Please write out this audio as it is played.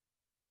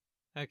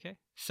Okay,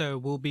 so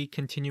we'll be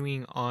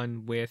continuing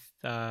on with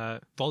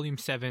Volume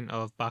 7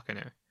 of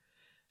Baccano.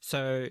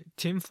 So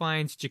Tim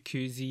finds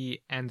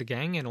Jacuzzi and the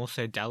gang and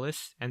also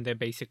Dallas, and they're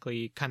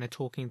basically kind of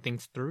talking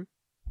things through.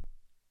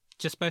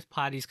 Just both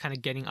parties kind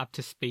of getting up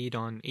to speed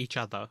on each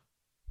other.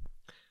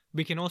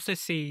 We can also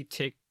see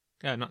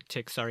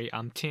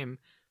Tim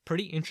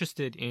pretty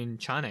interested in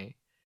Chane.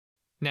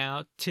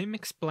 Now, Tim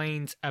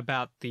explains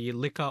about the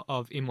liquor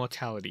of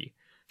immortality.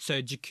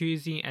 So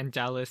Jacuzzi and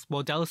Dallas,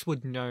 well, Dallas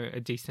would know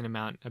a decent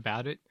amount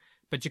about it,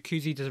 but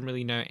Jacuzzi doesn't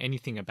really know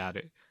anything about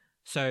it.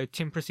 So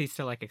Tim proceeds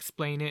to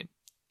explain it,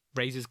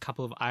 raises a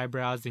couple of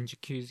eyebrows in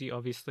Jacuzzi,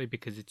 obviously,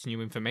 because it's new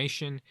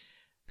information.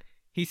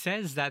 He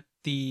says that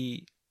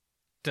the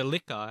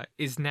liquor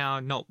is now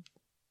not,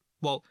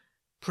 well,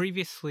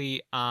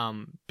 previously,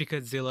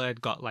 because Zilla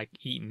had got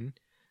eaten,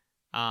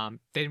 they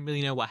didn't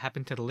really know what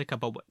happened to the liquor,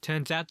 but it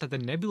turns out that the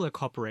Nebula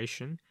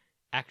Corporation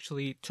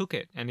actually took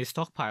it and is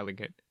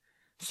stockpiling it.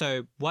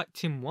 So what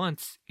Tim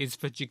wants is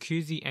for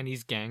Jacuzzi and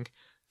his gang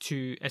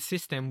to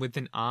assist them with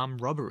an armed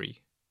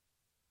robbery.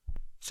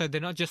 So they're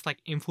not just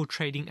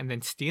infiltrating and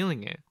then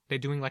stealing it, they're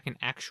doing an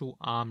actual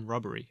armed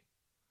robbery.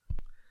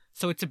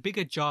 So it's a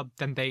bigger job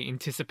than they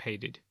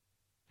anticipated.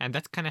 And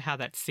that's kind of how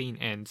that scene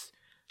ends.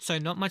 So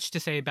not much to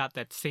say about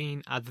that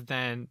scene other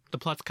than the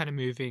plot's kind of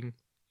moving,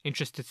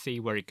 interested to see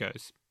where it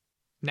goes.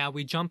 Now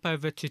we jump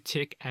over to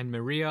Tick and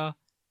Maria,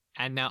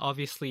 and now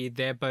obviously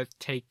they're both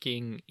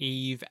taking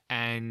Eve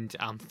and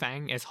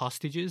Fang as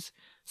hostages.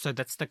 So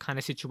that's the kind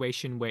of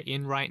situation we're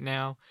in right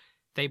now.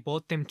 They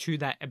brought them to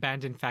that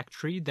abandoned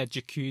factory that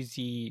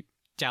Jacuzzi,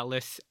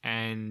 Dallas,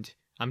 and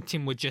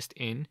Tim were just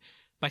in,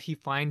 but he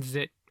finds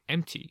it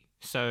empty.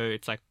 So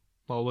it's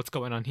well, what's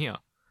going on here?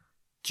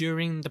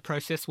 During the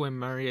process where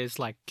Maria's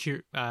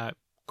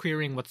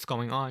querying what's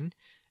going on,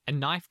 a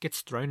knife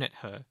gets thrown at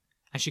her,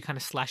 and she kind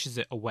of slashes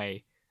it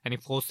away, and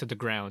it falls to the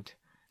ground.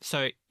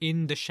 So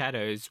in the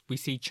shadows, we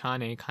see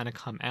Chane kind of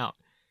come out,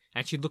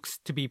 and she looks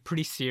to be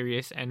pretty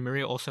serious, and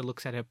Maria also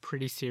looks at her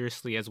pretty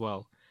seriously as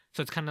well.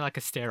 So it's kind of like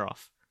a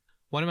stare-off.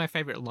 One of my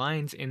favorite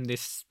lines in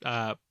this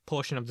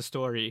portion of the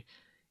story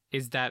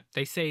is that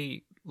they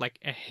say,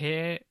 a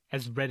hair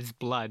as red as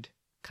blood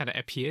kind of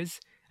appears,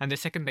 and the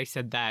second they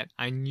said that,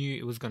 I knew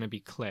it was going to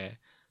be Claire.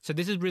 So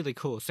this is really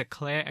cool. So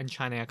Claire and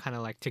Chane are kind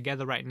of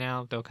together right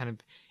now. They're kind of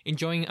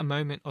enjoying a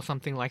moment or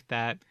something like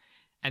that.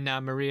 And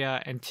now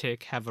Maria and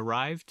Tick have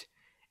arrived.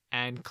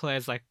 And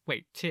Claire's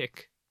wait,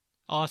 Tick?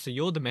 Oh, so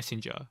you're the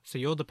messenger. So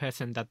you're the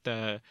person that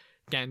the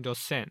Gandos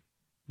sent.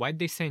 Why'd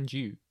they send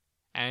you?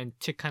 And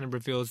Tick kind of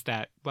reveals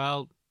that,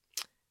 well,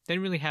 they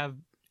didn't really have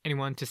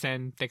anyone to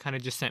send. They kind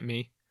of just sent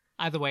me.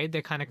 Either way,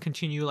 they kind of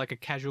continue a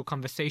casual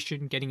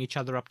conversation, getting each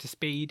other up to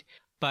speed.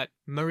 But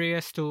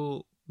Maria's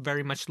still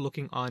very much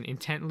looking on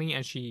intently,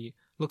 and she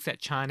looks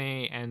at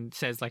Chane and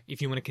says, if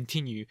you want to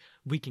continue,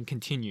 we can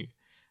continue.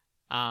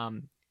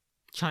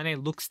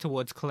 Chane looks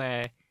towards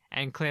Claire,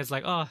 and Claire's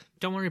oh,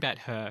 don't worry about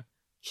her.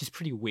 She's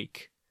pretty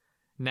weak.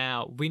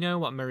 Now, we know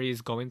what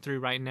Maria's going through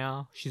right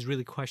now. She's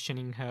really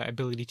questioning her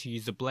ability to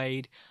use the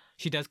blade.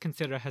 She does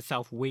consider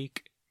herself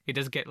weak. It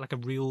does get a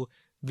real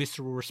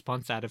visceral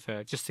response out of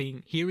her, just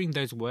hearing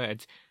those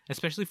words,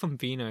 especially from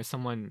Vino,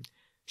 someone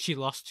she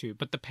lost to,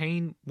 but the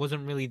pain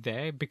wasn't really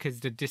there because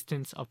the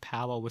distance of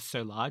power was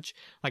so large.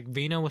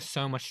 Vino was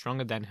so much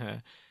stronger than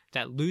her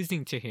that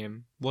losing to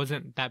him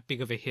wasn't that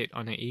big of a hit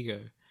on her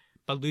ego.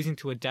 But losing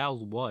to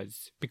Adele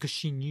was, because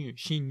she knew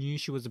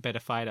she was a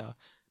better fighter,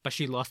 but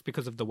she lost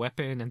because of the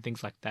weapon and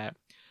things like that.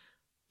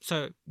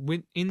 So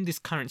in this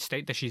current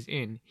state that she's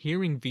in,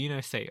 hearing Vino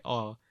say,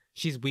 oh,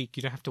 she's weak,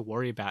 you don't have to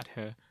worry about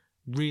her,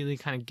 really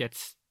kind of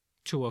gets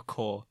to her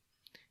core.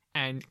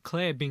 And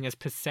Claire, being as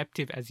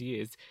perceptive as he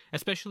is,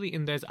 especially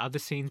in those other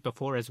scenes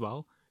before as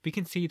well, we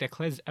can see that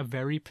Claire's a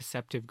very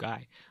perceptive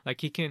guy.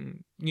 He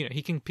can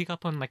pick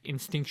up on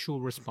instinctual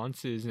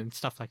responses and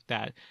stuff like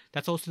that.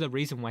 That's also the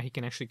reason why he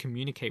can actually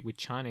communicate with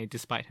Chane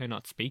despite her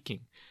not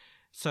speaking.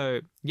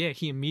 So yeah,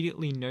 he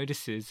immediately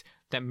notices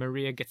that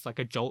Maria gets a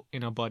jolt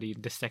in her body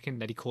the second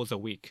that he calls her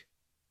weak.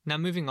 Now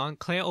moving on,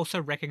 Claire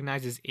also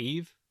recognizes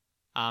Eve.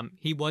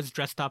 He was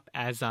dressed up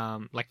as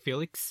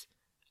Felix,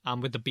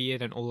 with the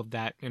beard and all of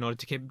that in order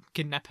to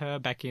kidnap her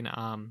back in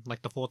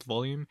the fourth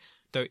volume,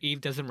 though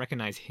Eve doesn't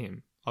recognize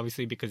him,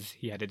 obviously because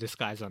he had a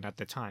disguise on at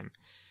the time.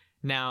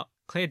 Now,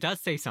 Claire does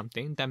say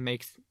something that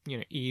makes,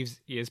 Eve's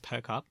ears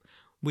perk up,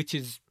 which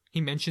is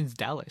he mentions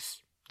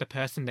Dallas, the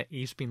person that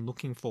Eve's been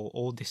looking for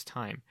all this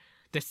time.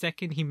 The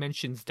second he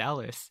mentions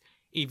Dallas,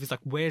 Eve is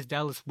where's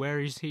Dallas? Where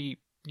is he?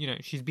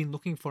 She's been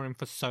looking for him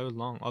for so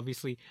long.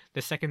 Obviously,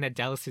 the second that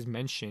Dallas is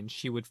mentioned,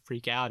 she would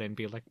freak out and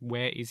be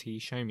where is he?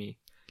 Show me.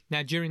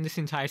 Now, during this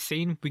entire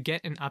scene, we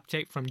get an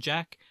update from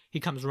Jack.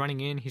 He comes running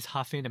in, he's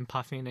huffing and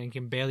puffing, and he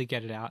can barely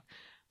get it out.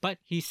 But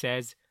he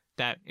says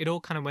that it all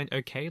kind of went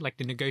okay,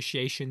 the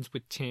negotiations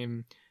with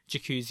Tim,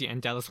 Jacuzzi,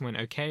 and Dallas went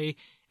okay,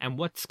 and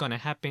what's going to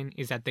happen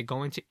is that they're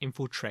going to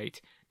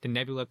infiltrate the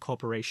Nebula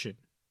Corporation.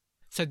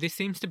 So this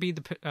seems to be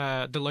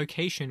the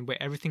location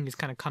where everything is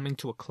kind of coming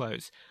to a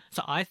close.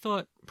 So I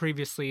thought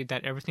previously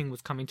that everything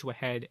was coming to a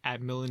head at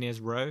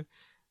Millionaire's Row,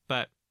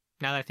 but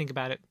now that I think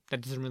about it,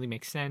 that doesn't really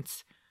make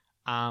sense.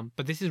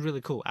 But this is really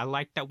cool. I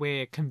like that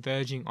we're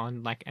converging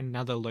on like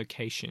another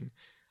location.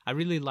 I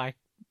really like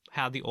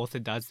how the author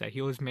does that. He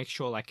always makes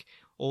sure like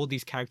all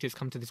these characters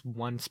come to this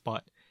one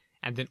spot,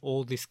 and then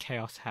all this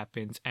chaos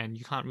happens, and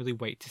you can't really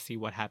wait to see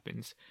what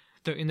happens.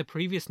 Though in the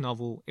previous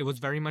novel, it was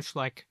very much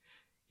like,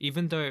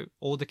 even though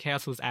all the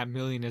chaos was at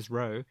Millionaire's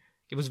Row,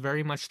 it was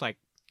very much like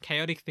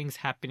chaotic things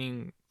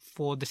happening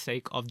for the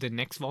sake of the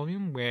next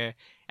volume where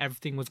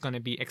everything was going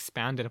to be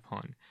expounded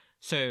upon.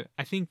 So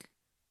I think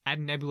at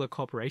Nebula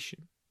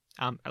Corporation,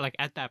 like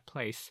at that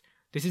place,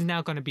 this is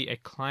now going to be a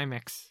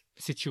climax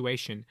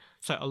situation.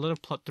 So a lot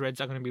of plot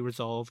threads are going to be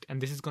resolved, and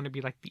this is going to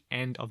be like the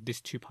end of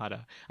this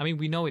two-parter. I mean,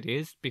 we know it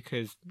is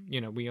because, you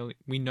know,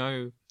 we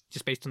know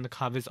just based on the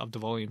covers of the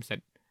volumes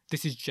that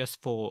this is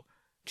just for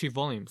 2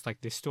 volumes,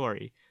 like this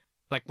story.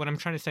 Like what I'm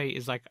trying to say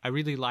is like I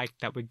really like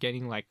that we're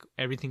getting like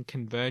everything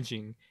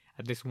converging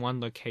at this one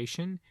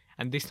location,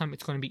 and this time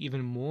it's going to be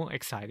even more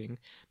exciting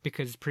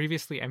because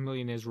previously at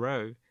Millionaire's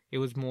Row it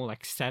was more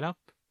like setup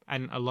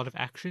and a lot of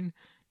action.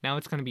 Now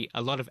it's going to be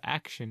a lot of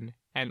action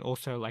and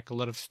also like a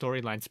lot of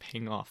storylines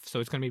paying off, so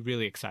it's going to be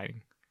really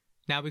exciting.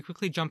 Now we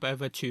quickly jump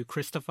over to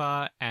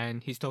Christopher,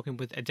 and he's talking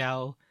with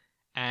Adele,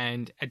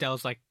 and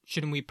Adele's like,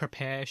 shouldn't we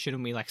prepare?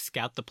 Shouldn't we like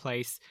scout the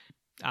place?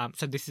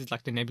 So this is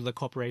like the Nebula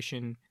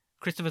Corporation.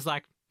 Christopher's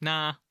like,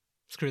 nah,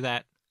 screw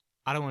that.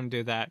 I don't want to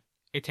do that.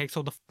 It takes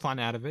all the fun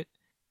out of it.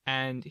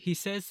 And he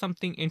says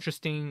something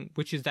interesting,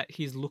 which is that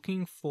he's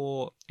looking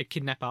for a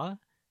kidnapper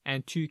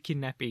and 2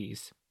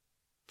 kidnappees.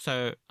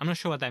 So I'm not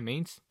sure what that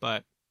means,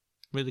 but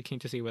really keen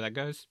to see where that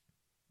goes.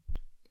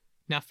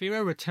 Now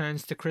Firo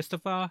returns to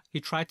Christopher. He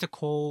tried to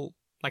call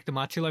like the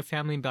Martillo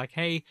family and be like,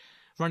 hey,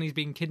 Ronnie's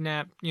being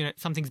kidnapped. You know,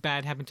 something's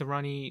bad happened to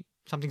Ronnie.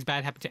 Something's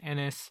bad happened to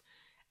Ennis.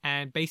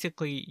 And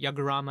basically,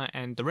 Yagurama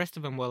and the rest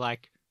of them were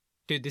like,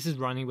 dude, this is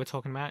Ronnie we're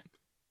talking about.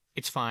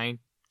 It's fine.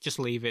 Just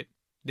leave it.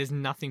 There's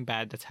nothing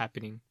bad that's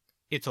happening.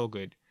 It's all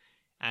good.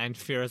 And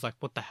Fira's like,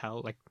 what the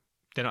hell? Like,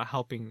 they're not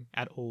helping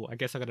at all. I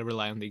guess I gotta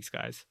rely on these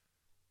guys.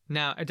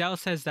 Now, Adele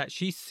says that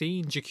she's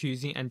seen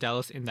Jacuzzi and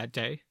Dallas in that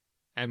day.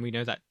 And we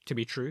know that to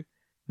be true.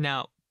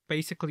 Now,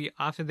 basically,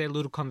 after their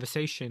little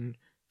conversation,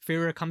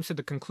 Fira comes to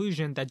the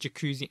conclusion that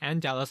Jacuzzi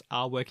and Dallas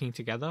are working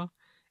together.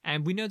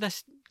 And we know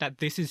that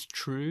this is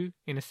true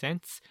in a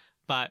sense,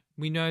 but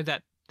we know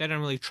that they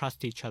don't really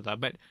trust each other.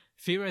 But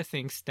Fira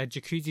thinks that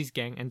Jacuzzi's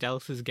gang and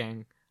Dallas's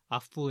gang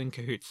are full in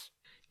cahoots.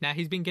 Now,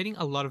 he's been getting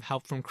a lot of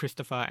help from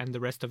Christopher and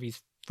the rest of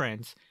his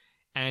friends.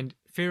 And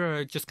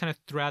Fira, just kind of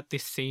throughout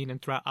this scene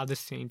and throughout other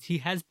scenes, he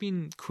has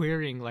been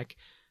querying, like,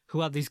 who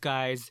are these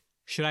guys?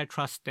 Should I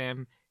trust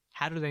them?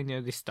 How do they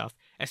know this stuff?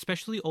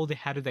 Especially all the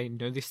how do they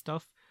know this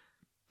stuff?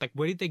 Like,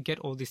 where did they get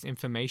all this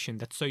information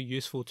that's so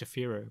useful to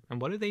Firo?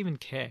 And what do they even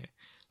care?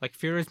 Like,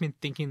 Firo's been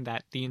thinking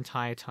that the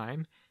entire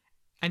time.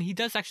 And he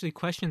does actually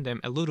question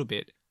them a little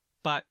bit.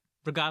 But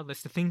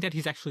regardless, the thing that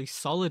he's actually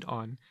solid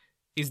on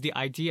is the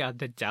idea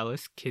that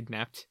Dallas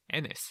kidnapped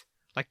Ennis.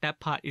 Like, that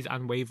part is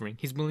unwavering.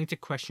 He's willing to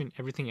question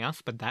everything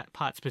else, but that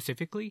part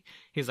specifically,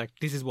 he's like,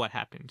 this is what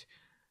happened.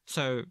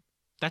 So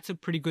that's a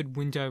pretty good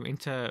window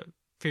into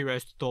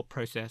Firo's thought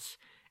process.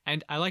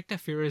 And I like that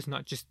Firo's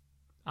not just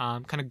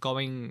kind of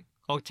going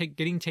or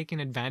getting taken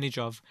advantage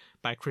of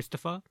by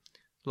Christopher.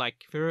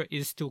 Like, Firo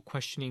is still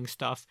questioning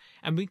stuff,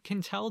 and we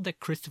can tell that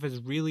Christopher's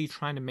really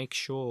trying to make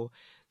sure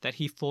that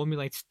he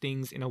formulates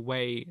things in a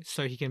way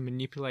so he can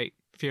manipulate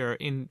Firo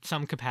in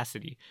some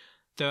capacity.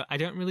 Though I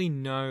don't really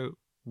know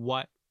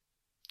what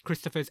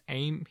Christopher's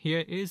aim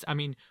here is. I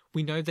mean,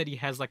 we know that he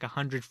has like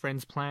 100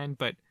 friends plan,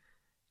 but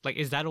like,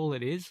 is that all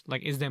it is?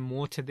 Like, is there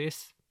more to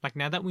this? Like,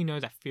 now that we know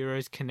that Firo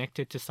is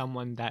connected to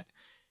someone that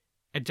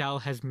Adele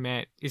has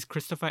met, is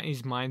Christopher in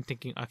his mind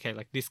thinking, okay,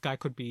 like, this guy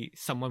could be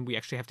someone we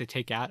actually have to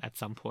take out at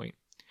some point?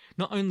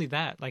 Not only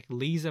that, like,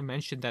 Lisa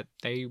mentioned that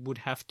they would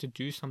have to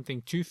do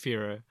something to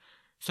Firo.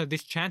 So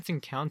this chance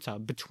encounter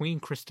between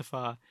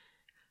Christopher,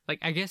 like,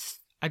 I guess,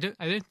 I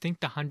don't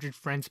think the 100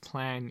 Friends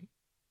plan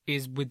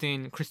is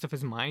within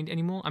Christopher's mind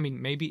anymore. I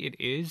mean, maybe it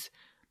is,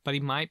 but he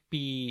might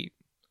be,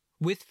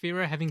 with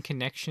Firo having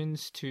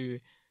connections to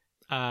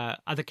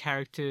other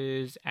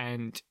characters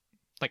and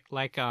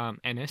like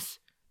Ennis,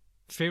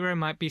 Firo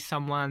might be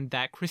someone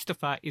that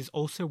Christopher is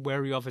also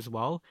wary of as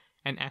well,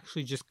 and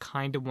actually just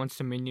kind of wants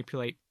to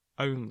manipulate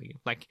only.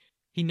 Like,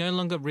 he no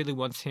longer really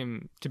wants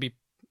him to be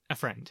a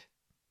friend,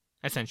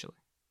 essentially.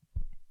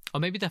 Or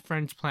maybe the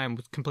friend's plan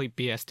was complete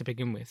BS to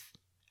begin with,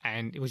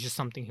 and it was just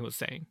something he was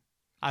saying.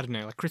 I don't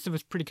know, like,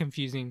 Christopher's pretty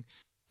confusing.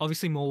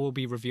 Obviously more will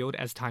be revealed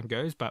as time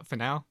goes, but for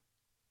now,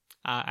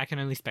 I can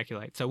only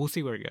speculate, so we'll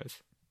see where it goes.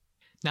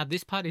 Now,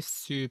 this part is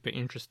super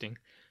interesting.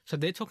 So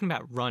they're talking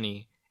about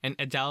Ronnie, and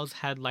Adele's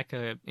had like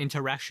a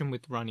interaction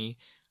with Ronnie,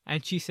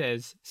 and she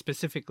says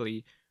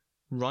specifically,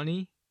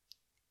 Ronnie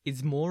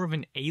is more of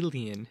an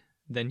alien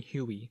than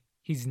Huey.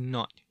 He's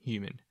not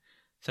human.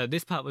 So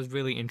this part was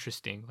really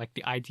interesting. Like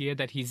the idea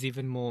that he's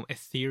even more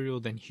ethereal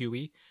than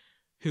Huey,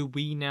 who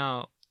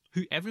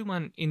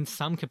everyone in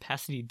some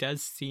capacity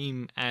does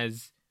seem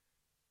as,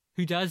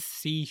 who does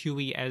see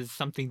Huey as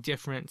something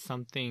different,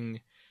 something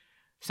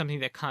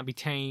that can't be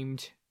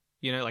tamed.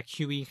 You know, like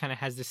Huey kind of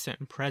has this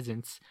certain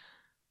presence,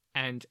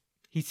 and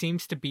he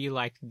seems to be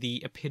like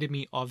the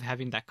epitome of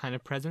having that kind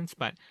of presence.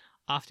 But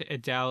after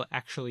Adele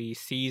actually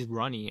sees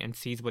Ronnie and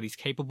sees what he's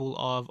capable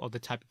of, or the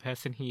type of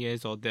person he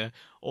is, or the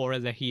aura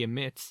that he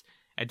emits,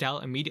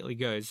 Adele immediately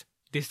goes,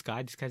 this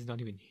guy's not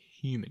even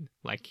human.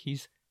 Like,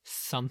 he's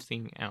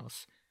something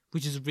else,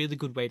 which is a really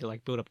good way to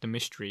like build up the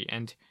mystery.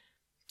 And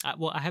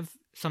I have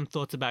some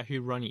thoughts about who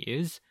Ronnie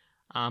is,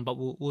 but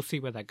we'll see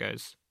where that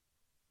goes.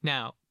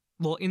 Now,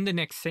 in the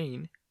next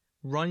scene,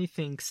 Ronnie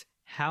thinks,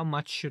 how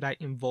much should I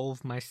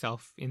involve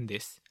myself in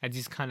this? As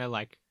he's kind of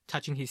like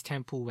touching his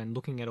temple and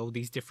looking at all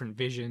these different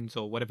visions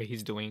or whatever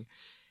he's doing.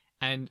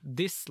 And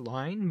this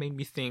line made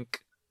me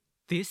think,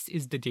 this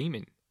is the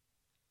demon.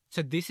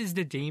 So this is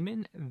the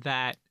demon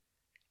that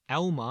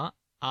Elmer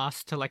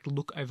asked to like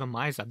look over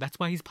Misa. That's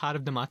why he's part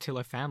of the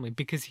Martillo family,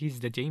 because he's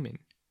the demon.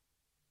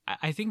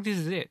 I think this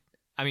is it.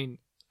 I mean,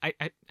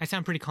 I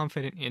sound pretty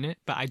confident in it,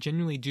 but I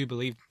genuinely do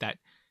believe that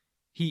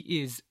he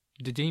is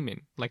the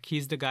demon. Like,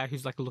 he's the guy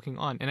who's like looking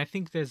on. And I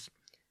think there's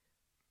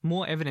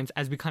more evidence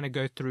as we kind of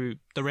go through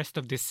the rest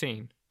of this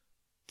scene.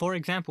 For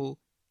example,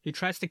 he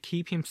tries to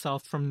keep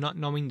himself from not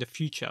knowing the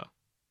future.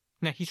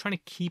 Now, he's trying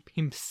to keep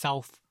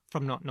himself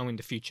from not knowing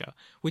the future,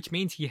 which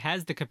means he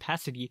has the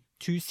capacity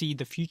to see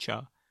the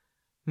future.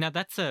 Now,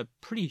 that's a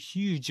pretty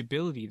huge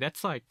ability.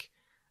 That's not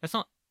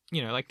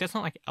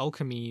like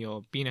alchemy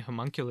or being a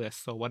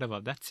homunculus or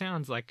whatever. That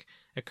sounds like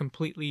a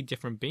completely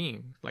different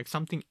being, like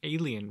something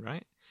alien,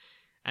 right?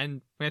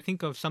 And when I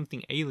think of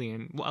something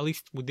alien, well, at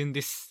least within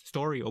this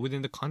story or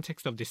within the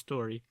context of this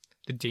story,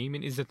 the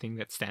demon is the thing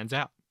that stands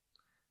out.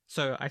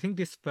 So I think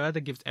this further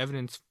gives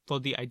evidence for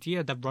the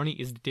idea that Ronnie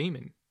is the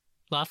demon.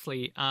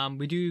 Lastly,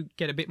 we do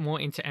get a bit more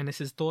into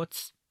Ennis's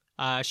thoughts.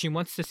 She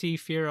wants to see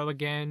Firo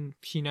again.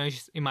 She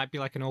knows it might be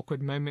like an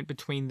awkward moment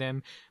between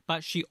them,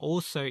 but she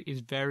also is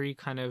very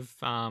kind of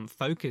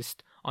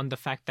focused on the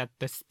fact that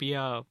the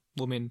spear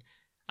woman,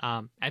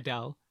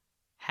 Adele,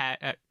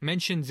 had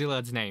mentioned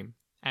Zillard's name.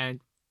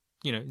 And,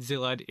 you know,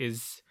 Zillard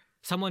is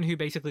someone who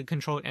basically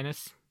controlled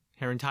Ennis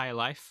her entire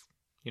life.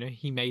 You know,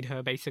 he made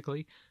her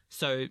basically.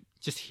 So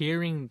just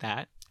hearing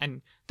that,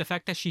 and the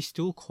fact that she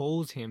still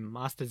calls him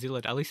Master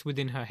Zillard, at least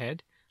within her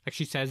head, like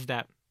she says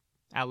that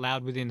out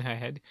loud within her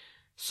head.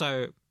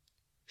 So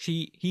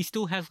he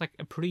still has like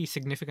a pretty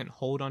significant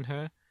hold on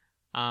her,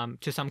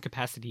 to some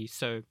capacity.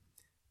 So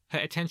her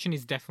attention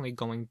is definitely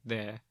going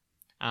there.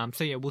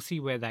 So yeah, we'll see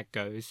where that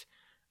goes.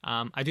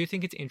 I do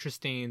think it's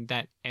interesting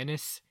that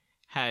Ennis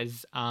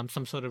has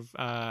some sort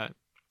of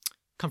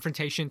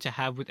confrontation to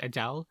have with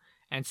Adele,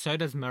 and so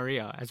does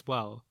Maria as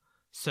well.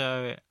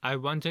 So I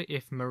wonder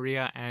if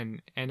Maria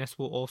and Ennis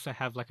will also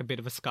have like a bit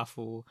of a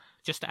scuffle,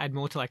 just to add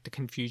more to like the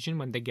confusion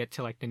when they get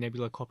to like the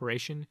Nebula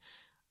Corporation.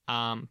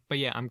 But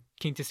yeah, I'm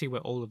keen to see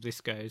where all of this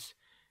goes.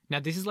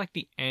 Now, this is like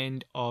the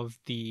end of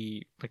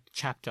the like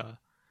chapter.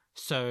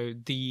 So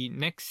the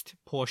next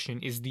portion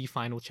is the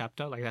final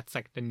chapter. Like, that's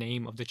like the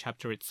name of the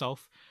chapter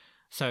itself.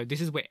 So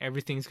this is where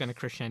everything's going to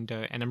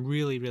crescendo, and I'm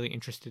really, really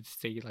interested to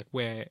see like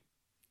where,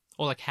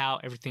 or like how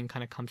everything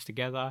kind of comes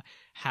together,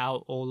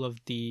 how all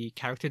of the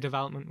character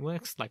development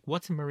works. Like,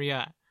 what's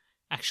Maria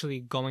actually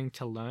going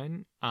to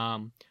learn?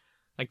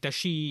 Does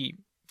she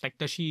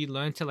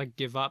learn to like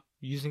give up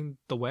using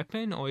the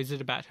weapon, or is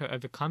it about her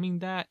overcoming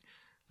that?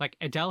 Like,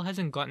 Adele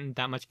hasn't gotten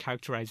that much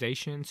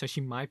characterization, so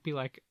she might be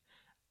like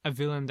a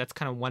villain that's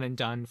kind of one and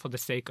done for the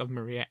sake of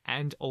Maria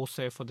and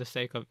also for the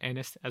sake of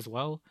Ennis as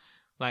well.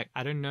 Like,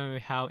 I don't know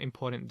how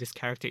important this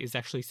character is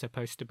actually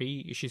supposed to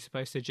be. Is she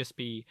supposed to just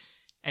be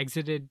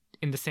exited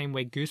in the same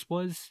way Goose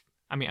was?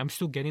 I mean, I'm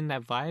still getting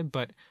that vibe,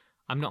 but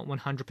I'm not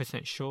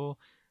 100% sure.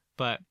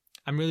 But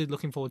I'm really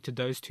looking forward to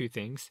those two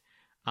things.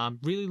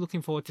 Really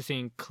looking forward to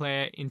seeing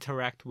Claire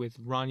interact with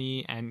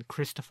Ronnie and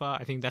Christopher.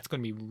 I think that's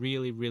going to be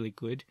really, really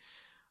good.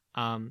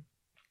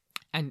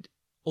 And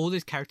all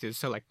these characters,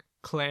 so like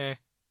Claire,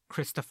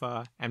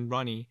 Christopher, and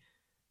Ronnie,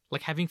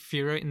 like having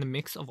Firo in the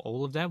mix of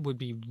all of that would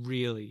be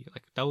really,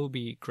 like, that would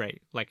be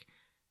great. Like,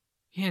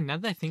 yeah, now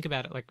that I think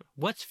about it, like,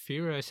 what's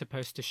Firo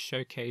supposed to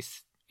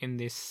showcase in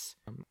this,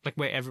 like,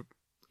 wherever,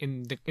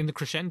 in the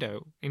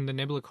crescendo, in the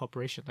Nebula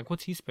Corporation? Like,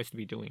 what's he supposed to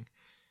be doing?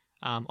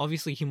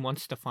 Obviously he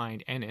wants to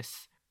find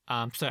Ennis.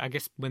 So I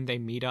guess when they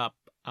meet up,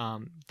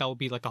 that will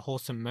be like a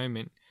wholesome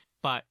moment.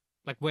 But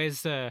like,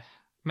 where's the,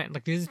 man,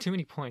 like, there's too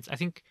many points. I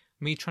think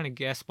me trying to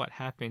guess what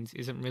happens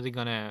isn't really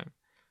gonna,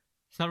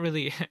 it's not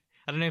really,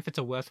 I don't know if it's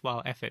a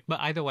worthwhile effort.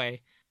 But either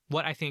way,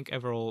 what I think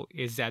overall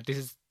is that this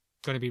is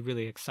going to be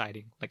really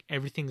exciting. Like,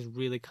 everything's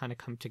really kind of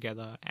come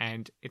together,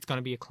 and it's going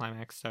to be a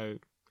climax, so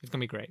it's going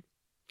to be great.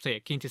 So yeah,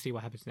 keen to see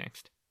what happens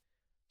next.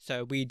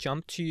 So we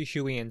jump to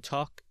Huey and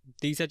Tok.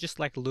 These are just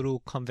like little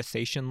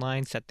conversation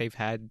lines that they've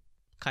had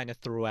kind of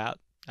throughout,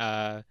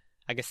 I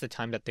guess, the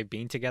time that they've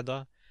been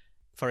together.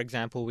 For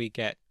example, we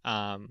get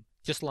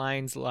just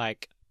lines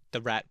like the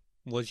rat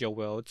was your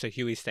world. So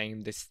Huey's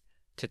saying this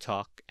to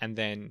Talk, and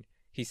then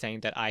he's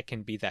saying that I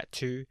can be that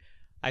too.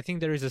 I think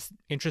there is this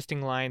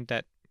interesting line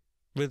that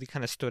really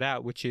kind of stood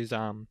out, which is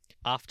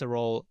after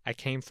all, I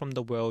came from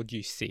the world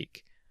you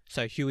seek.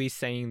 So Huey's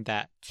saying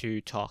that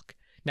to Talk.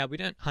 Now we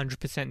don't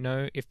 100%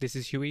 know if this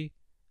is Huey,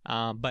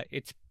 but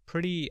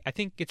I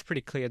think it's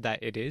pretty clear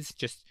that it is,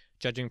 just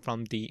judging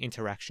from the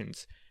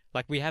interactions.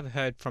 Like we have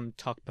heard from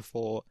Talk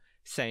before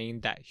saying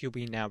that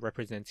Huey now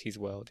represents his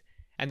world.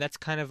 And that's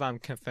kind of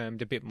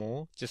confirmed a bit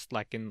more, just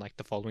like in like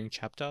the following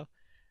chapter.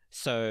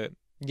 So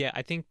yeah,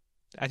 I think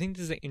this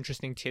is an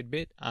interesting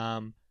tidbit.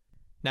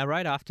 Now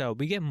right after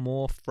we get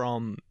more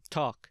from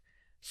Talk.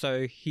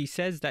 So he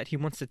says that he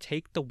wants to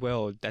take the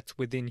world that's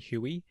within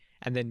Huey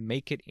and then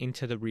make it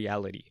into the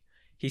reality.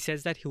 He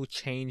says that he'll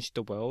change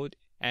the world,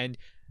 and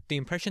the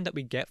impression that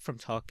we get from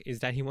Talk is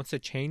that he wants to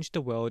change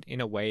the world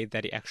in a way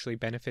that it actually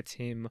benefits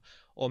him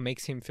or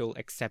makes him feel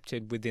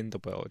accepted within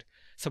the world.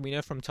 So we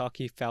know from Talk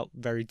he felt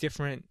very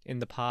different in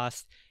the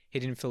past. He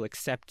didn't feel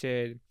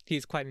accepted.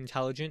 He's quite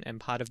intelligent, and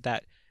part of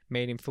that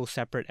made him feel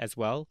separate as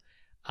well.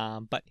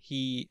 But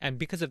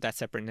because of that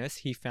separateness,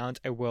 he found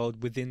a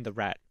world within the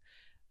rat.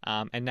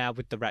 And now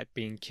with the rat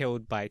being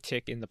killed by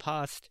Tick in the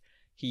past,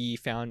 he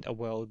found a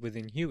world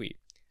within Huey.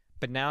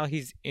 But now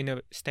he's in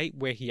a state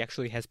where he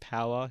actually has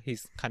power.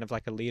 He's kind of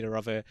like a leader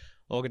of an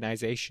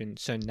organization.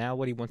 So now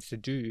what he wants to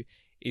do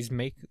is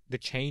make the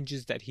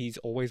changes that he's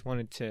always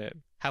wanted to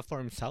have for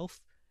himself,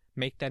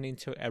 make that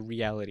into a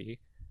reality.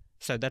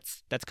 So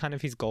that's kind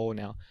of his goal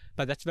now.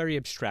 But that's very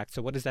abstract.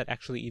 So what does that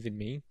actually even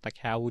mean? Like,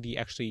 how would he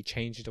actually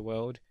change the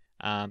world?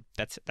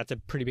 That's a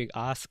pretty big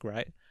ask,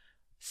 right?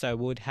 So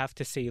we'd have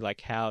to see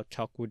like how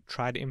Talk would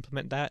try to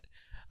implement that.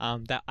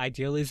 That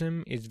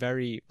idealism is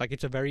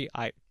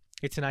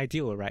it's an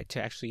ideal, right? To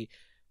actually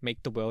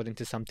make the world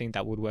into something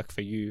that would work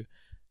for you.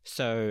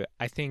 So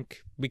I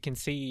think we can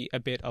see a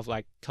bit of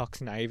like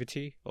Talk's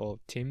naivety, or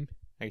Tim,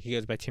 like he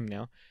goes by Tim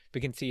now. We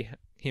can see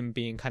him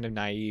being kind of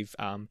naive,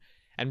 and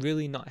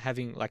really not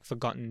having like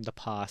forgotten the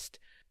past.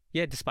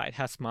 Yeah, despite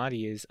how smart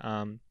he is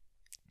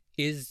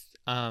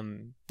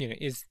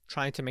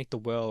trying to make the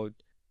world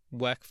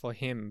work for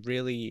him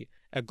really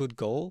a good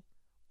goal?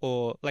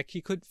 Or like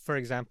he could, for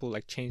example,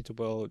 like change the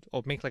world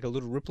or make like a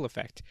little ripple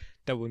effect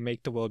that would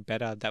make the world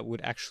better, that would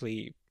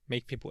actually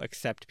make people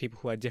accept people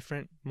who are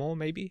different more,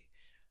 maybe.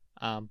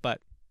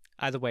 But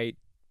either way,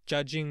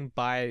 judging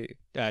by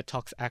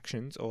Talk's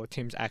actions or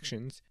Tim's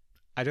actions,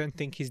 I don't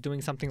think he's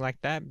doing something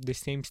like that. This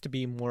seems to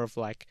be more of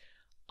like,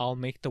 I'll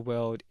make the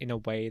world in a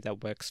way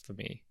that works for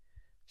me.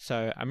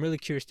 So I'm really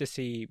curious to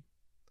see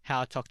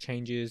how Talk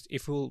changes,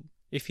 if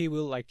he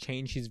will like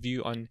change his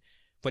view on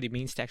what it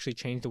means to actually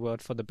change the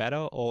world for the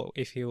better, or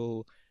if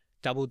he'll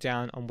double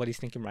down on what he's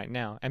thinking right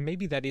now. And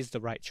maybe that is the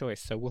right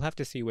choice. So we'll have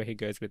to see where he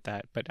goes with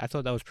that. But I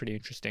thought that was pretty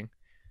interesting.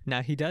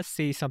 Now he does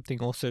see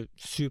something also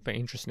super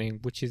interesting,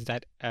 which is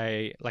that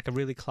a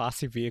really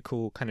classy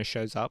vehicle kind of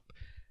shows up.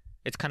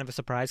 It's kind of a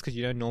surprise because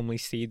you don't normally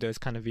see those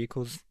kind of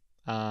vehicles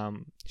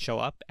show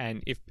up.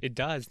 And if it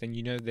does, then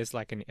you know there's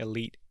like an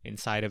elite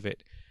inside of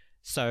it.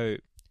 So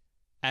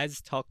as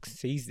Talk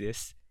sees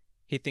this,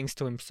 he thinks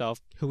to himself,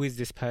 who is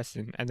this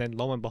person? And then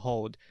lo and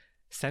behold,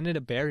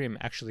 Senator Barium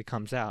actually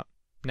comes out.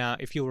 Now,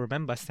 if you'll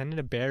remember,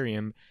 Senator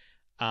Barium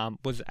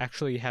was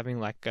actually having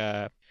like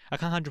I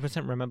can't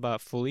 100% remember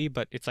fully,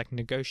 but it's like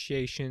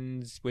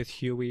negotiations with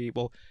Huey.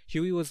 Well,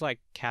 Huey was like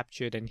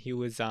captured, and he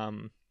was I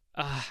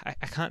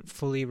can't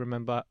fully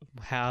remember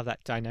how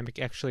that dynamic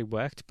actually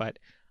worked, but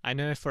I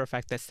know for a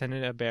fact that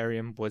Senator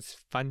Barium was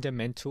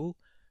fundamental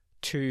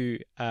to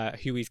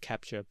Huey's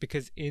capture,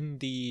 because in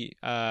the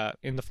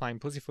Flying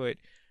Pussyfoot,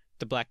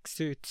 the black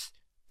suits,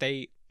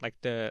 they, like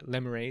the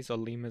Lemures or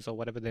Lemurs or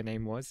whatever their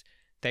name was,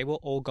 they were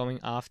all going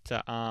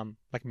after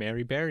like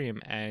Mary Barium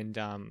and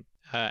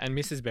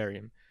Mrs.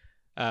 Barium,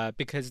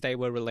 because they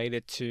were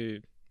related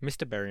to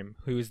Mr. Barium,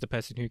 who is the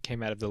person who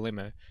came out of the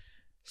limo.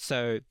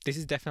 So this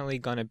is definitely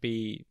gonna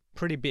be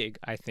pretty big,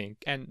 I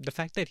think. And the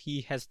fact that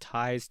he has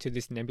ties to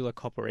this Nebula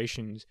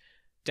Corporations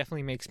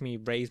definitely makes me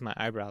raise my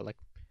eyebrow. Like,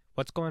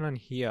 what's going on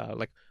here?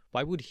 Like,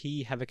 why would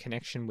he have a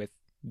connection with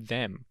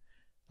them?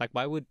 Like,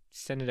 why would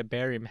Senator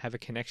Barium have a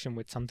connection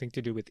with something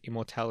to do with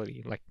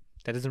immortality? Like,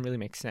 that doesn't really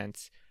make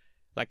sense.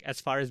 Like, as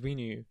far as we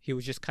knew, he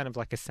was just kind of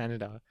like a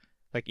senator.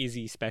 Like, is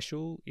he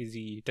special? Does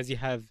he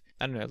have,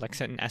 I don't know, like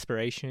certain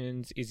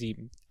aspirations? Is he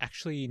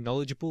actually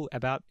knowledgeable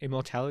about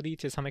immortality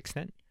to some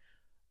extent?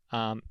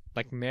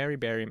 Like Mary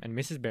Barium and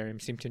Mrs. Barium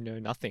seem to know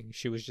nothing.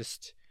 She was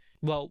just,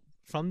 well,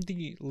 from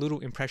the little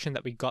impression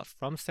that we got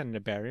from Senator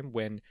Barium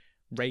when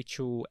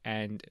Rachel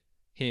and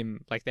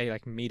him, like they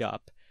like meet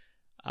up,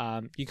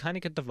 you kind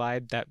of get the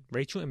vibe that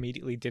Rachel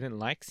immediately didn't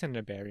like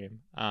Senator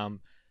Barium.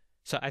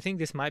 So I think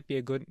this might be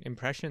a good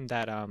impression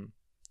that,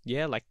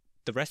 like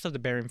the rest of the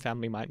Barium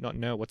family might not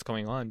know what's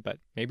going on, but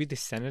maybe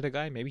this senator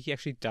guy, maybe he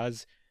actually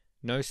does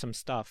know some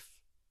stuff,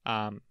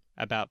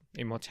 about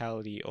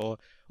immortality, or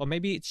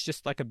maybe it's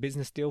just like a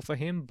business deal for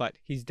him, but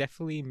he's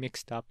definitely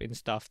mixed up in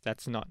stuff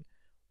that's not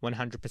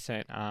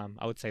 100%,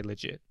 I would say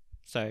legit.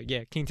 So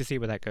yeah, keen to see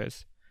where that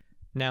goes.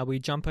 Now we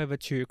jump over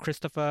to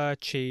Christopher,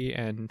 Chi,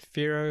 and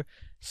Firo.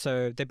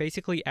 So they're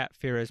basically at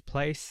Firo's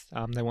place.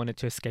 They wanted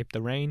to escape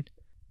the rain.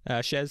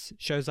 Shez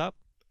shows up,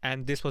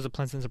 and this was a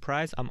pleasant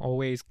surprise. I'm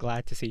always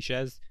glad to see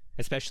Shez,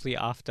 especially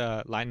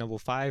after Light Novel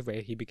 5,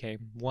 where he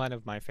became one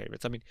of my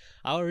favorites. I mean,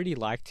 I already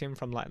liked him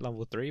from Light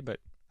Novel 3, but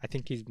I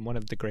think he's one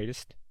of the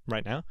greatest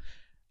right now.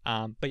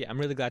 But yeah, I'm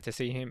really glad to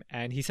see him.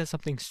 And he says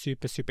something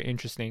super, super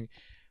interesting,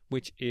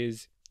 which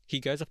is he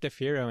goes up to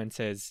Firo and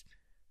says,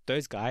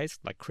 those guys,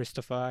 like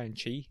Christopher and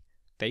Chi,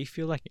 they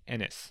feel like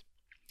Ennis.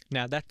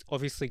 Now, that's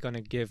obviously going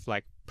to give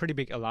like pretty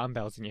big alarm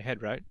bells in your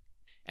head, right?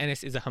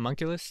 Ennis is a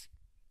homunculus.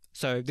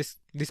 So this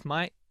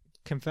might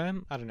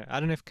confirm, I don't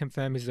know if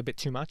confirm is a bit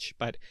too much,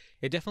 but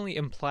it definitely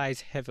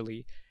implies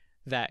heavily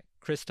that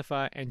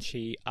Christopher and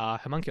Chi are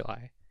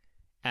homunculi.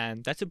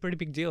 And that's a pretty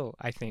big deal,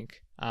 I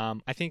think.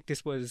 I think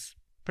this was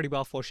pretty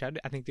well foreshadowed.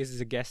 I think this is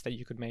a guess that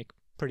you could make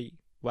pretty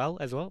well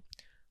as well.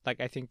 Like,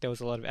 I think there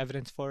was a lot of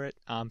evidence for it.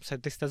 So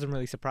this doesn't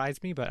really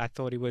surprise me, but I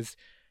thought it was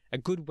a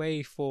good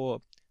way for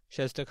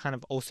Shez to kind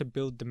of also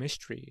build the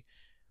mystery,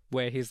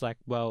 where he's like,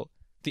 well,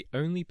 the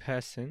only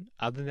person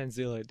other than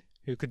Zillid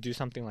who could do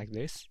something like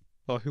this,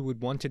 or who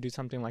would want to do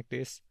something like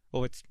this,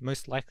 or it's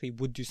most likely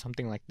would do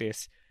something like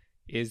this,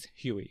 is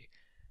Huey.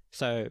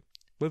 So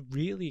we're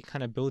really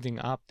kind of building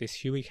up this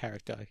Huey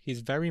character.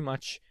 He's very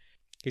much,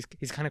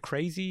 he's kind of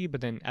crazy,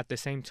 but then at the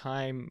same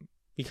time,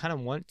 we kind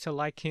of want to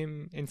like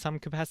him in some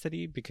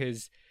capacity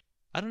because,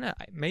 I don't know,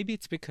 maybe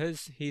it's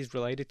because he's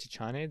related to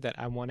Chane that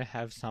I want to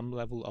have some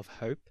level of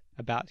hope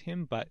about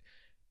him. But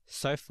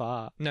so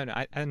far,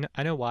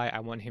 I know why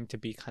I want him to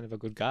be kind of a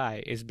good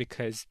guy is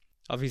because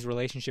of his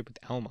relationship with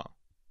Elma,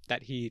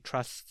 that he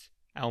trusts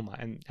Elma,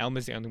 and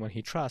Elma's the only one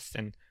he trusts,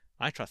 and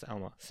I trust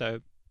Elma. So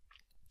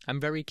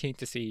I'm very keen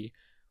to see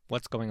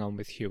what's going on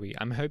with Huey.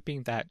 I'm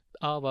hoping that,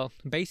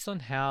 based on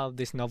how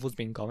this novel's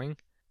been going,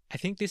 I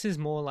think this is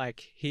more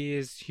like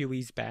here's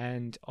Huey's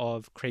band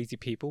of crazy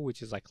people,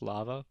 which is like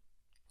Lava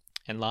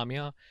and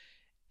Lamia.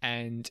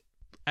 And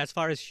as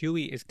far as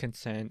Huey is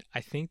concerned,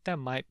 I think that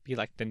might be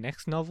like the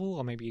next novel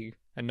or maybe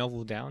a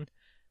novel down.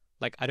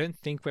 Like, I don't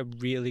think we're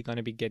really going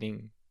to be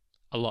getting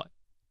a lot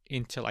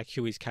into like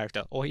Huey's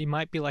character, or he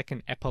might be like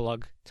an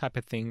epilogue type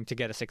of thing to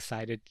get us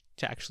excited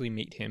to actually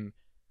meet him.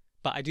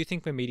 But I do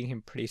think we're meeting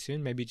him pretty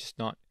soon, maybe just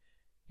not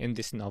in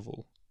this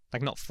novel,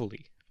 like not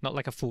fully, not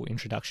like a full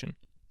introduction.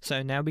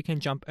 So now we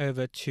can jump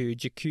over to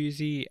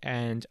Jacuzzi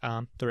and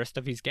the rest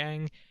of his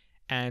gang,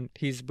 and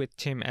he's with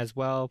Tim as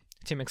well.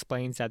 Tim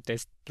explains that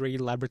there's 3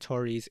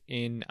 laboratories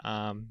in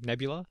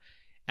Nebula,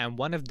 and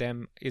one of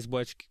them is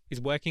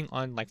working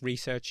on like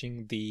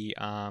researching the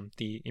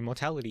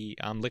immortality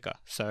liquor.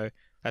 So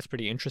that's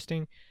pretty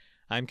interesting.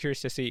 I'm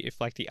curious to see if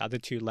like the other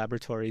 2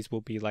 laboratories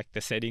will be like the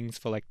settings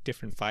for like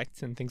different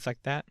fights and things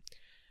like that.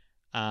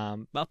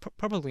 Well,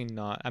 probably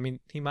not. I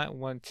mean, he might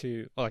want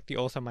to, or like the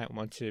author might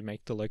want to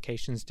make the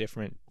locations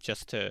different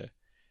just to,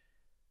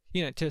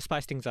 to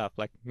spice things up.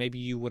 Like maybe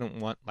you wouldn't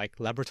want like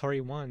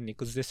Laboratory 1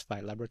 equals this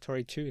fight,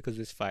 Laboratory 2 equals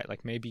this fight.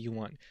 Like maybe you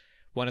want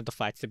one of the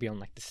fights to be on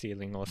like the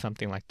ceiling or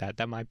something like that.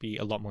 That might be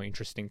a lot more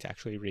interesting to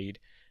actually read.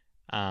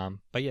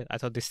 But yeah, I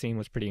thought this scene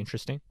was pretty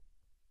interesting.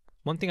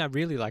 One thing I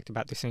really liked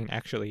about this scene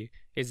actually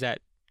is that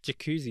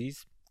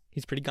Jacuzzi's,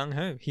 he's pretty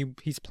gung-ho.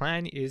 His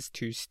plan is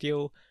to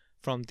steal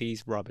from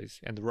these robbers,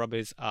 and the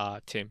robbers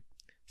are Tim.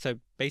 So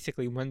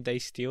basically, when they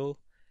steal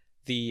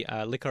the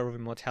liquor of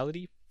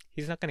immortality,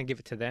 he's not going to give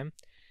it to them.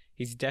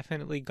 He's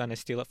definitely going to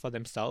steal it for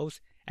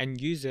themselves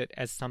and use it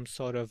as some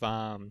sort of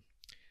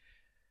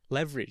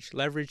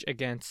leverage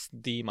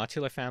against the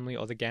Martillo family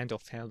or the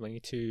Gandalf family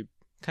to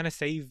kind of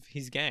save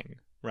his gang,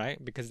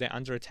 right? Because they're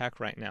under attack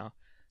right now.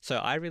 So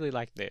I really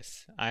like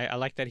this. I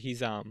like that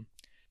he's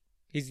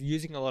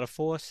using a lot of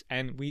force,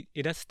 and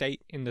it does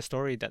state in the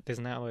story that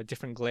there's now a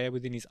different glare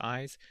within his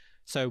eyes.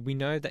 So we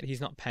know that he's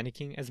not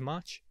panicking as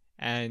much,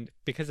 and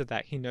because of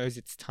that, he knows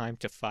it's time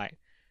to fight.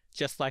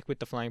 Just like with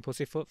the Flying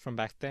Pussyfoot from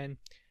back then,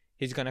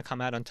 he's going to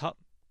come out on top,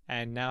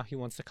 and now he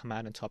wants to come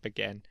out on top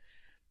again.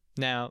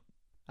 Now,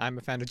 I'm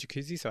a fan of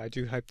Jacuzzi, so I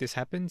do hope this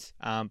happens.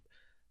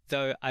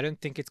 Though I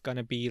don't think it's going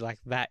to be like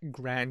that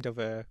grand of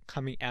a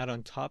coming out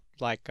on top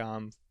like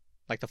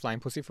the Flying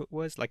Pussyfoot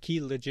was. Like, he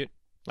legit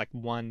like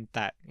won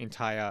that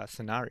entire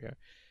scenario.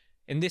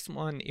 In this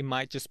one, it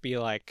might just be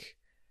like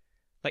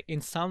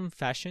in some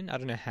fashion, I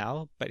don't know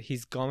how, but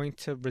he's going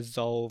to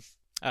resolve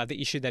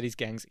the issue that his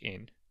gang's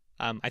in.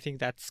 I think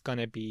that's going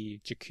to be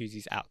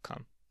Jacuzzi's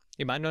outcome.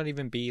 It might not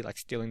even be like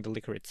stealing the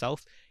liquor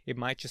itself. It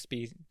might just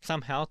be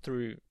somehow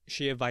through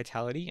sheer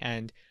vitality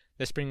and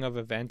the spring of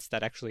events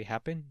that actually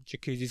happen,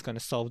 Jacuzzi's going to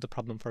solve the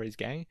problem for his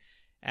gang,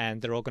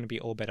 and they're all going to be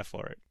all better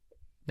for it.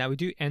 Now, we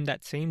do end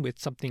that scene with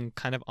something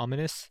kind of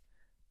ominous.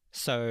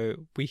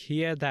 So we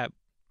hear that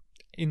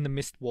in the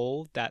mist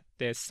wall that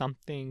there's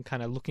something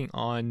kind of looking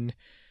on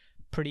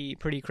pretty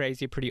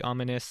crazy, pretty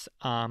ominous.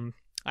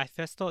 I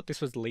first thought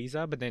this was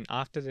Lisa, but then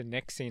after the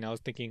next scene, I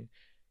was thinking,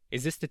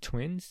 is this the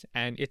twins?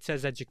 And it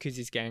says that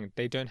Jacuzzi's gang,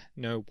 they don't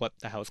know what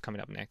the hell's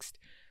coming up next.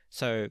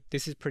 So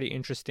this is pretty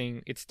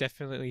interesting. It's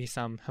definitely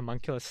some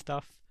homunculus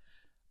stuff.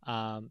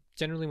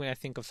 Generally, when I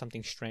think of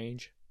something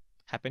strange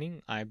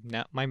happening,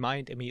 my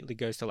mind immediately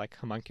goes to like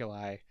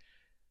homunculi,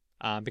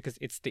 because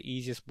it's the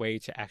easiest way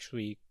to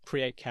actually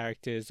create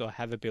characters or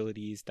have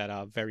abilities that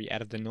are very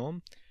out of the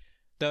norm.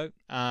 Though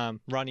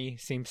Ronnie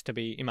seems to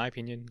be, in my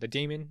opinion, the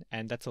demon,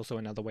 and that's also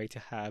another way to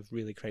have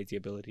really crazy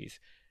abilities.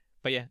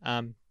 But yeah,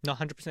 not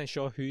 100%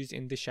 sure who's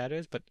in the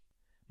shadows, but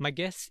my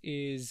guess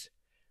is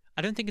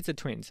I don't think it's the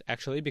twins,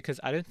 actually, because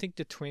I don't think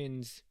the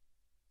twins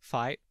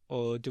fight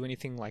or do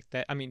anything like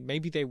that. I mean,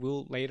 maybe they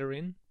will later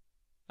in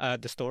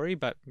the story,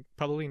 but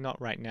probably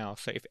not right now.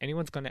 So if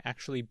anyone's going to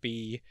actually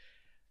be,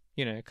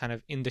 kind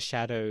of in the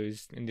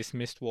shadows in this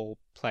mist wall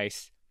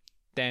place,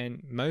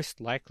 then most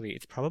likely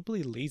it's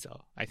probably Lisa,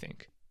 I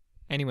think.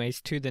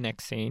 Anyways, to the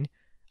next scene.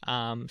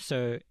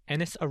 So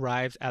Ennis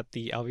arrives at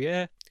the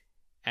Alvier,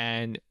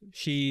 and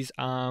she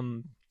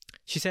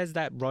says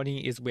that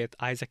Ronnie is with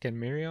Isaac and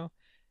Muriel,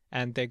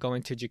 and they're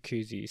going to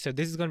Jacuzzi. So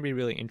this is going to be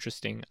really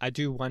interesting. I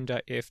do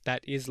wonder if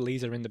that is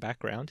Lisa in the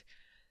background.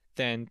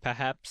 Then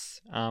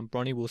perhaps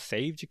Ronnie will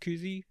save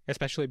Jacuzzi,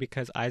 especially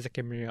because Isaac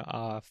and Muriel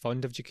are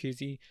fond of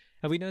Jacuzzi.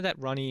 And we know that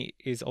Ronnie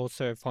is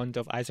also fond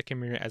of Isaac and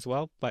Muriel as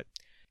well, but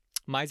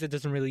Misa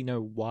doesn't really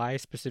know why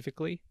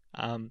specifically.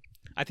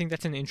 I think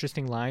that's an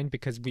interesting line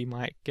because we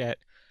might get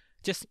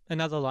just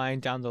another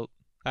line down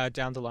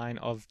the line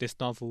of this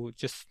novel,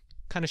 just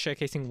kind of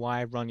showcasing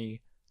why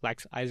Ronnie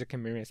likes Isaac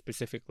and Muriel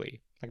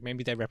specifically. Like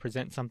maybe they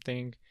represent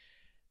something,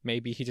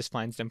 maybe he just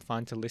finds them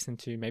fun to listen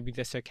to, maybe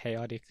they're so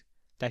chaotic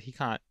that he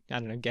can't, I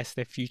don't know, guess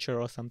their future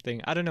or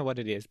something. I don't know what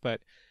it is,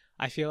 but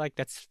I feel like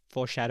that's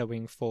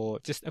foreshadowing for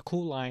just a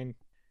cool line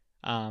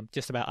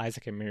just about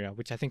Isaac and Muriel,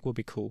 which I think will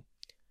be cool.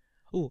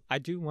 Oh, I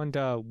do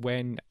wonder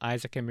when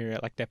Isaac and Muriel,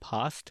 like their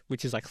past,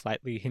 which is like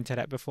slightly hinted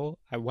at before,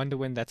 I wonder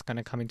when that's going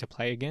to come into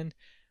play again.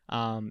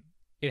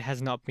 It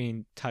has not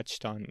been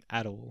touched on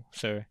at all,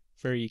 so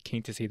very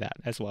keen to see that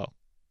as well.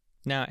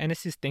 Now,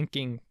 Ennis is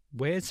thinking,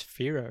 where's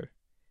Firo?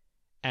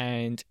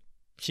 And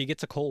she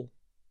gets a call.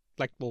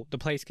 The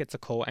place gets a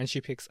call and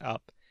she picks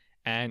up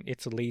and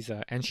it's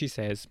Lisa and she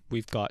says,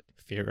 we've got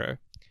Firo.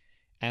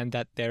 And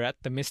that they're at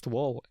the Mist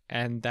Wall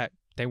and that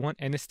they want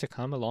Ennis to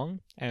come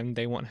along and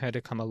they want her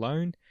to come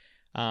alone.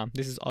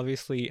 This is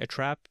obviously a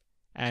trap,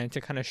 and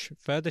to kind of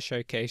further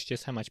showcase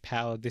just how much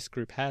power this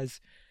group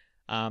has.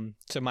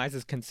 So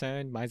Misa's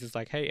concerned. Misa's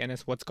like, hey,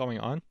 Ennis, what's going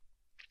on?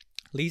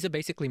 Lisa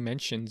basically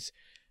mentions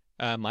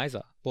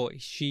Misa. Well,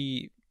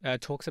 she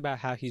talks about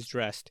how he's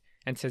dressed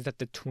and says that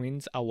the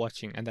twins are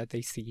watching and that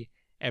they see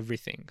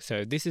everything.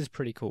 So this is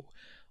pretty cool.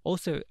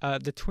 Also,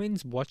 the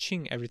twins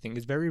watching everything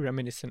is very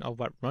reminiscent of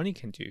what Ronnie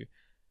can do.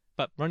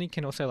 But Ronnie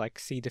can also like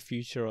see the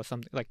future or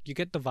something. Like you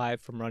get the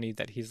vibe from Ronnie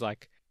that he's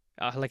like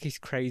he's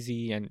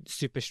crazy and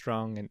super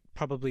strong and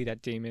probably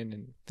that demon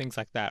and things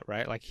like that,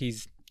 right? Like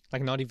he's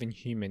like not even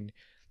human.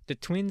 The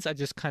twins are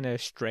just kind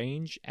of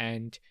strange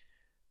and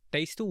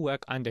they still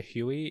work under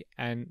Huey.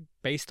 And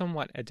based on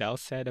what Adele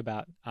said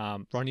about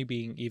Ronnie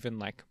being even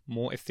like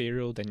more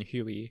ethereal than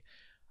Huey,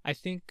 I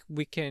think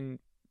we can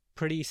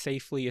pretty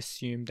safely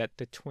assume that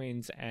the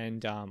twins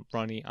and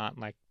Ronnie aren't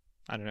like,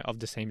 I don't know, of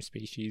the same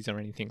species or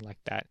anything like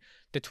that.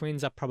 The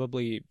twins are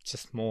probably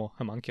just more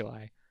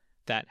homunculi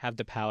that have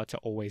the power to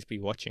always be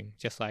watching,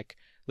 just like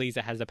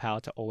Lisa has the power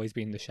to always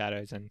be in the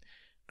shadows, and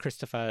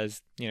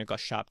Christopher's, got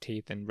sharp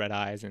teeth and red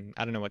eyes, and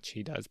I don't know what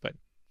she does, but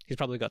he's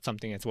probably got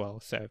something as well.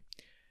 So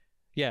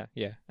yeah,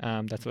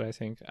 that's what I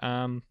think.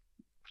 And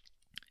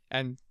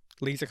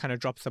Lisa kind of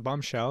drops a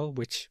bombshell,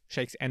 which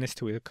shakes Ennis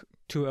to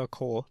her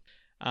core,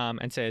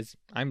 and says,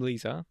 I'm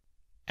Lisa,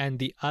 and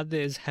the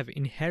others have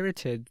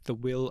inherited the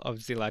will of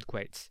Zilad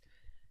Quates.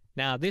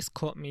 Now, this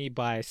caught me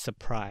by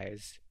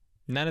surprise.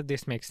 None of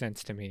this makes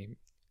sense to me.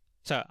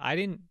 So I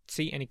didn't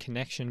see any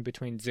connection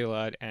between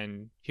Zilad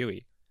and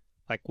Huey,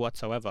 like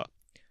whatsoever.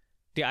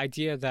 The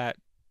idea that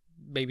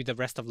maybe the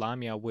rest of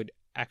Lamia would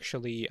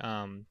actually,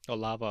 or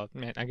Lava,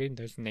 man, I'm getting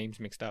those names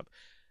mixed up.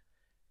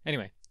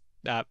 Anyway,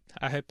 I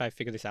hope I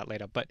figure this out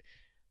later, but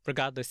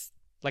regardless,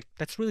 like,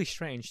 that's really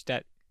strange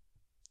that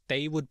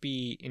they would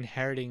be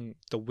inheriting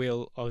the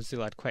will of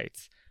Zilad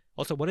Quates.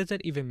 Also, what does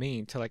that even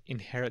mean to like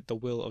inherit the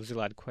will of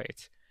Zilad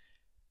Quates?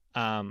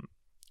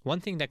 One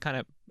thing that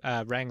kind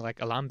of rang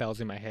like alarm bells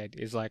in my head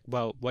is like,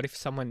 well, what if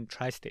someone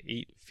tries to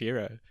eat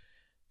Firo?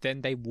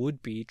 Then they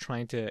would be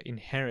trying to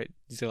inherit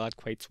Zilad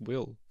Quates'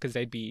 will, because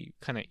they'd be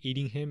kind of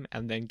eating him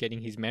and then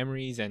getting his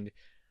memories and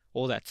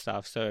all that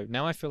stuff. So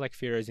now I feel like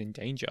Firo's in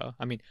danger.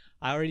 I mean,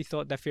 I already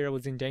thought that Firo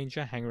was in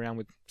danger, hanging around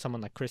with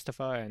someone like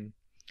Christopher and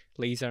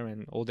Lisa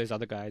and all those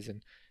other guys.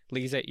 And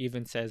Lisa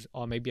even says,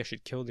 oh, maybe I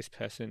should kill this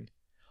person.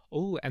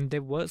 Oh, and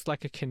there was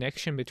like a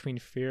connection between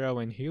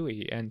Firo and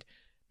Huey, and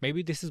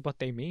maybe this is what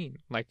they mean.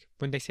 Like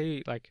when they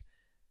say like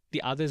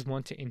the others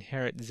want to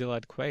inherit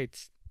Zilad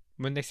Quates,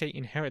 when they say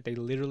inherit, they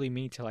literally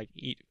mean to like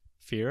eat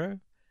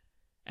Firo.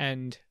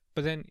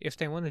 But then if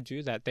they want to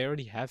do that, they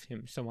already have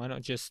him, so why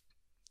not just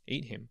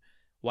eat him?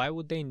 Why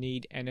would they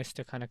need Ennis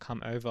to kind of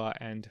come over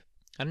and,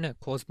 I don't know,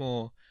 cause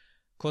more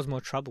cause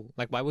more trouble.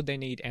 Like, why would they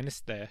need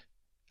Ennis there?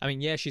 I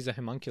mean, yeah, she's a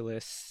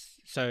homunculus,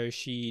 so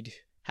she'd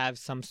have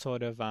some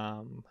sort of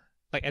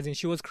like, as in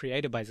she was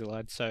created by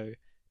Zillard, so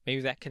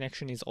maybe that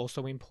connection is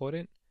also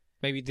important.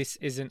 Maybe this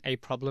isn't a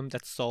problem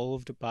that's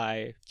solved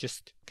by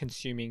just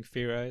consuming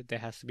Firo. There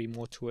has to be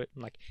more to it.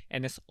 Like,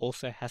 Ennis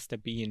also has to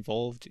be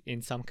involved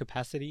in some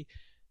capacity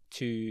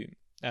to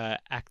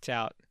act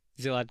out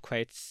Zillard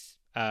Quate's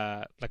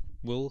like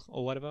will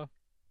or whatever.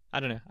 I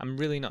don't know. I'm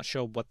really not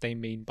sure what they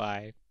mean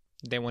by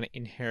they want to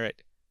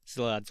inherit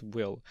Zillard's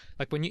will.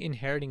 Like, when you're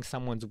inheriting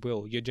someone's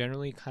will, you're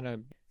generally kind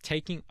of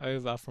taking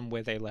over from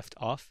where they left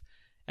off.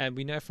 And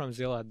we know from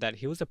Zillard that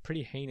he was a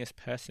pretty heinous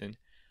person.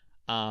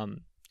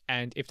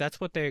 And if that's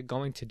what they're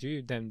going to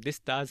do, then this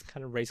does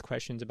kind of raise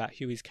questions about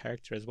Huey's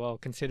character as well,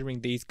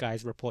 considering these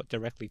guys report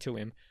directly to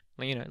him.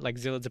 Like, you know, like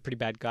Zillard's a pretty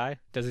bad guy.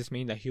 Does this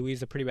mean that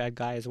Huey's a pretty bad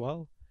guy as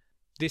well?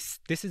 This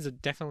is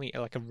definitely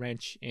like a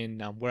wrench in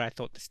where I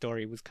thought the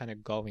story was kind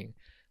of going.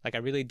 Like, I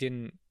really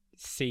didn't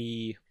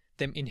see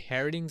them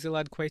inheriting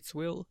Zillard Quate's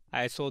will.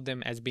 I saw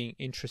them as being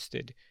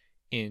interested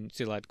in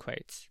Zillard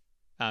Quate's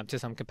to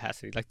some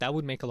capacity. Like, that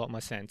would make a lot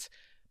more sense.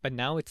 But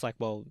now it's like,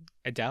 well,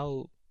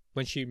 Adele,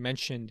 when she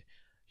mentioned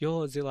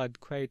your Zillard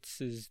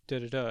Quate's is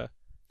da-da-da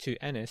to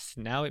Ennis,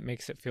 now it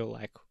makes it feel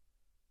like,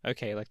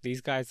 okay, like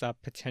these guys are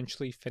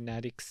potentially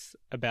fanatics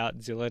about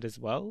Zillard as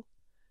well.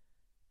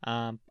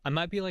 I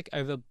might be like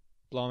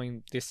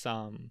overblowing this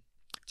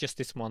just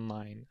this one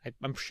line.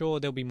 I'm sure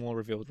there'll be more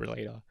revealed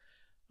later.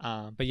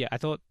 But yeah, I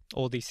thought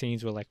all these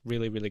scenes were like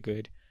really, really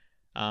good.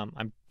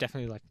 I'm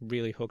definitely like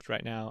really hooked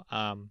right now.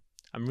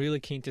 I'm really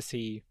keen to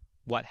see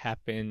what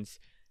happens,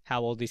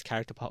 how all these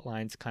character plot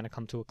lines kind of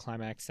come to a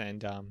climax,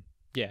 and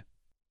yeah.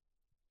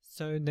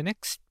 So the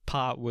next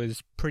part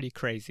was pretty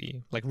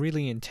crazy, like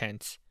really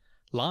intense.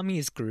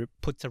 Lamia's group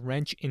puts a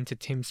wrench into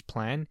Tim's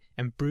plan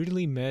and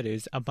brutally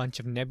murders a bunch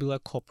of Nebula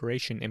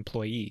Corporation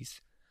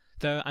employees.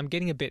 Though I'm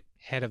getting a bit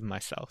ahead of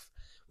myself.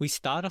 We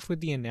start off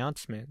with the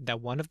announcement that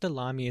one of the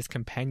Lamia's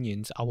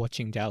companions are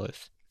watching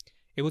Dallas.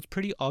 It was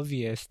pretty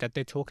obvious that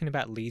they're talking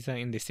about Lisa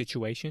in this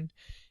situation,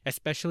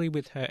 especially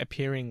with her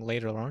appearing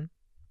later on.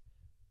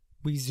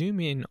 We zoom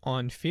in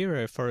on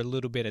Firo for a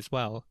little bit as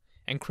well,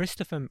 and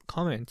Christopher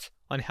comments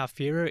on how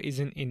Firo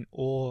isn't in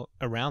awe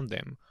around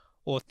them,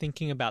 or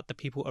thinking about the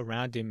people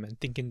around him and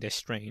thinking they're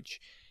strange.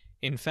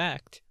 In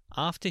fact,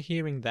 after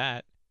hearing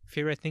that,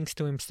 Firo thinks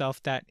to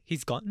himself that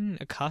he's gotten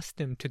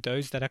accustomed to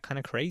those that are kind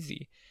of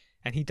crazy,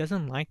 and he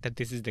doesn't like that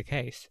this is the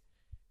case.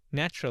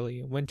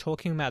 Naturally, when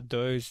talking about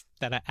those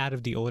that are out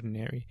of the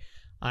ordinary,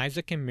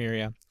 Isaac and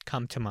Miria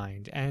come to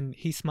mind, and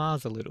he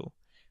smiles a little,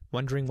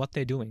 wondering what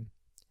they're doing.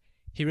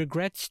 He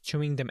regrets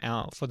chewing them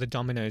out for the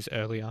dominoes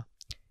earlier.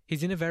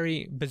 He's in a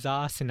very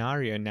bizarre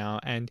scenario now,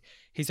 and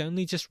he's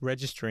only just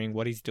registering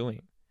what he's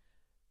doing.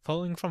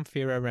 Following from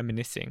Firo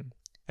reminiscing,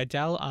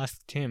 Adele asks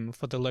Tim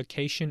for the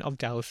location of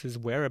Dallas's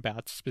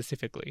whereabouts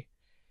specifically.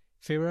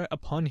 Firo,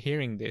 upon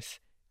hearing this,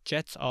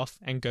 jets off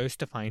and goes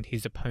to find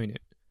his opponent.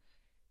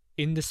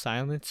 In the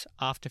silence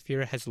after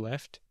Firo has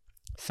left,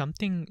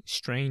 something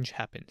strange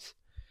happens.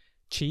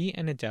 Chi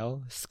and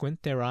Adele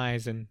squint their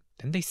eyes and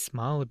then they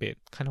smile a bit,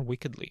 kind of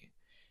wickedly.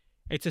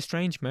 It's a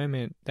strange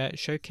moment that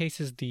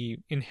showcases the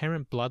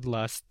inherent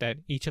bloodlust that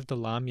each of the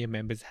Lamia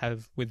members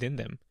have within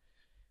them.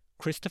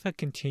 Christopher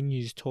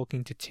continues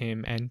talking to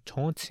Tim and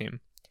taunts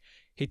him.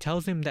 He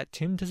tells him that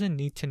Tim doesn't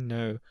need to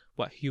know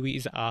what Huey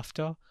is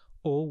after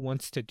or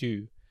wants to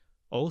do.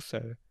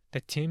 Also,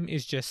 that Tim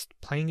is just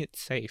playing it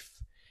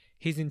safe.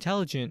 He's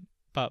intelligent,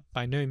 but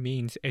by no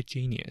means a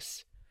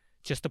genius.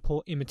 Just a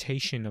poor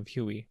imitation of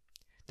Huey.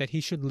 That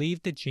he should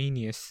leave the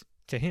genius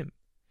to him.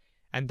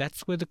 And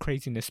that's where the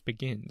craziness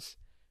begins.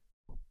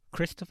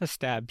 Christopher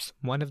stabs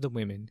one of the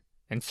women,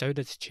 and so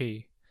does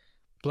Chi.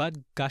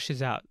 Blood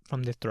gushes out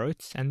from their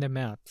throats and their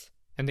mouths,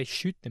 and they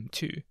shoot them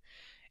too.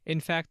 In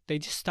fact, they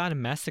just start a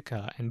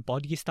massacre and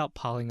bodies start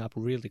piling up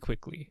really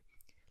quickly.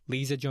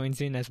 Lisa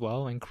joins in as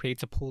well and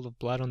creates a pool of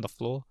blood on the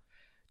floor.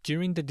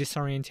 During the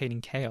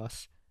disorientating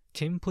chaos,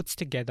 Tim puts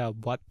together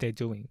what they're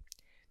doing.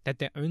 That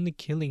they're only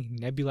killing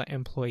Nebula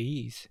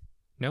employees.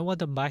 No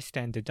other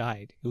bystander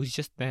died, it was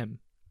just them.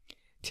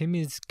 Tim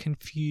is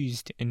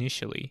confused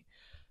initially.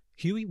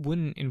 Huey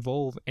wouldn't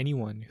involve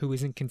anyone who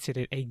isn't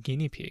considered a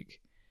guinea pig.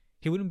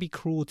 He wouldn't be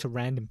cruel to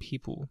random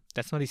people.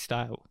 That's not his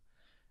style.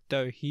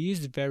 Though he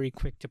is very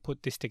quick to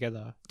put this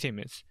together, Tim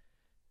is.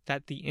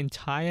 That the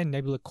entire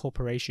Nebula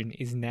Corporation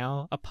is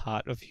now a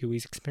part of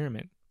Huey's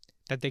experiment.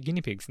 That they're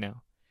guinea pigs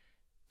now.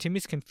 Tim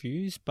is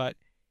confused, but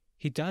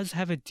he does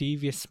have a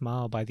devious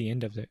smile by the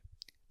end of it.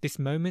 This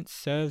moment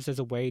serves as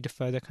a way to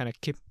further kind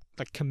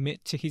of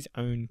commit to his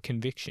own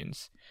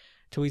convictions,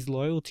 to his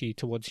loyalty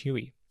towards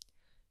Huey.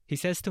 He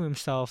says to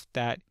himself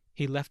that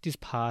he left his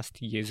past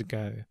years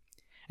ago,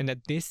 and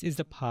that this is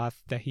the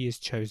path that he has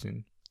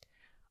chosen.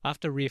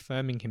 After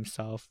reaffirming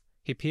himself,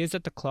 he peers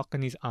at the clock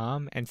on his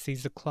arm and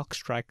sees the clock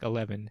strike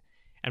 11,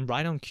 and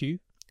right on cue,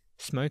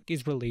 smoke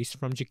is released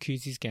from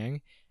Jacuzzi's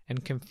gang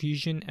and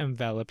confusion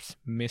envelops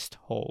Mist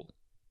Hall.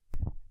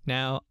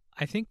 Now,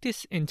 I think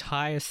this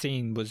entire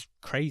scene was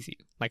crazy,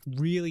 like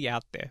really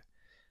out there.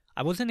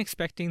 I wasn't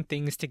expecting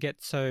things to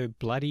get so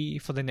bloody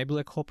for the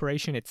Nebula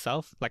Corporation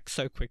itself, like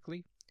so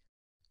quickly.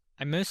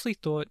 I mostly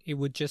thought it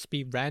would just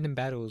be random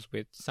battles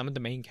with some of the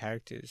main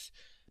characters,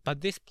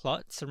 but this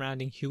plot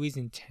surrounding Huey's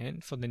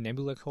intent for the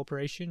Nebula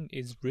Corporation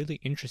is really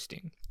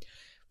interesting.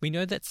 We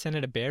know that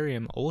Senator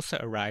Barium also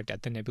arrived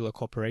at the Nebula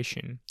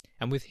Corporation,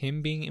 and with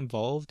him being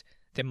involved,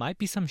 there might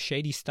be some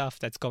shady stuff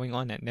that's going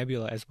on at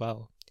Nebula as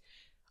well.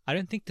 I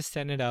don't think the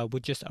Senator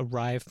would just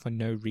arrive for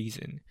no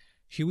reason.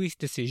 Huey's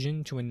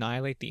decision to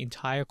annihilate the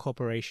entire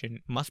corporation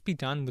must be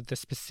done with a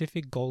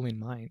specific goal in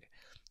mind.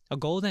 A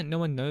goal that no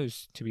one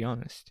knows, to be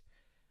honest.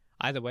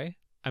 Either way,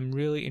 I'm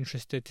really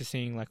interested to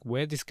seeing like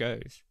where this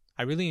goes.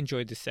 I really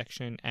enjoyed this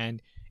section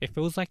and it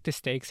feels like the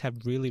stakes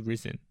have really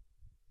risen.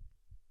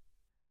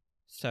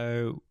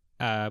 So,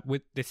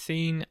 with the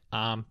scene,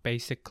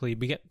 basically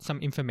we get some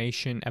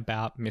information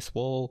about Miss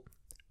Wall.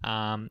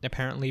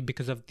 Apparently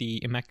because of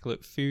the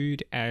immaculate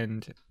food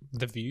and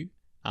the view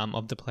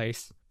of the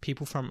place,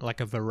 people from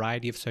like a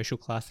variety of social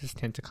classes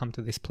tend to come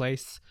to this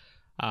place.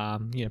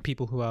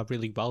 People who are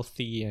really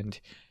wealthy and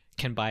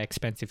can buy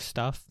expensive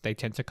stuff, they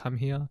tend to come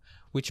here,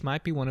 which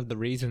might be one of the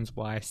reasons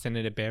why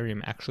Senator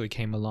Barium actually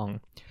came along.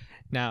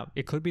 Now,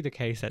 it could be the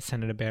case that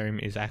Senator Barium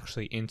is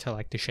actually into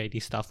like the shady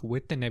stuff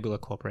with the Nebula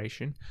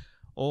Corporation,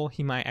 or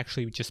he might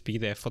actually just be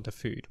there for the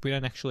food. We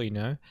don't actually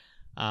know,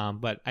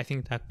 but I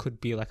think that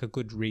could be like a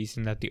good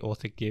reason that the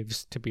author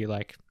gives to be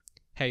like,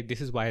 hey,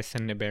 this is why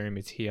Senator Barium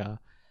is here.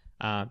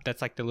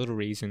 That's like the little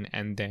reason,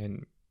 and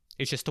then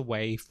it's just a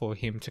way for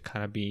him to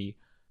kind of be...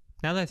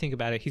 Now that I think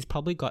about it, he's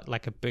probably got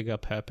like a bigger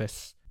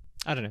purpose.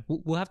 I don't know.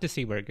 We'll have to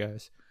see where it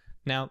goes.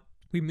 Now,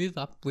 we move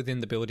up within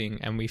the building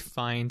and we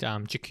find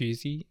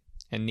Jacuzzi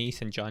and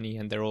Niece and Johnny,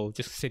 and they're all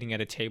just sitting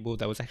at a table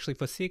that was actually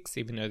for 6,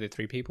 even though they're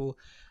 3 people.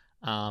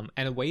 And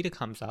a waiter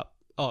comes up.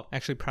 Oh,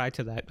 actually, prior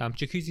to that,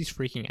 Jacuzzi's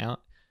freaking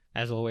out,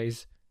 as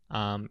always.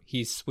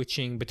 He's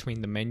switching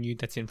between the menu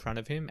that's in front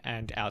of him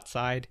and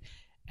outside,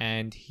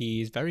 and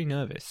he's very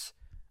nervous.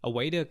 A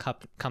waiter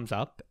comes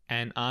up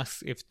and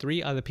asks if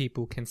 3 other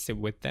people can sit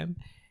with them,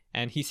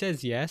 and he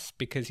says yes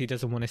because he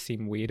doesn't want to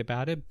seem weird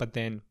about it, but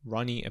then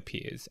Ronnie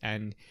appears,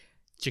 and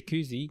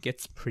Jacuzzi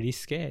gets pretty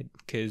scared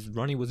because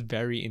Ronnie was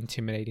very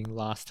intimidating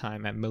last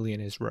time at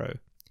Millionaire's Row.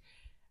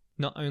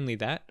 Not only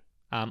that,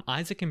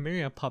 Isaac and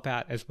Miria pop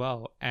out as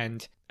well,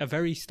 and a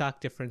very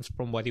stark difference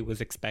from what he was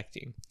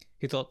expecting.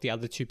 He thought the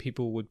other 2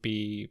 people would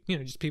be,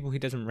 just people he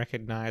doesn't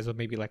recognize, or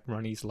maybe like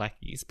Ronnie's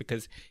lackeys,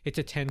 because it's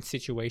a tense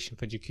situation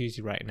for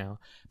Jacuzzi right now.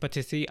 But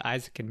to see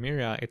Isaac and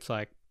Miria, it's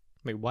like,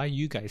 wait, why are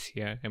you guys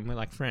here? And we're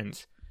like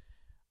friends.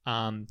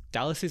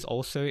 Dallas is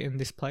also in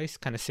this place,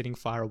 kind of sitting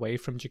far away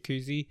from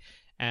Jacuzzi,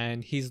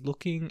 and he's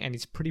looking and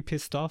he's pretty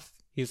pissed off.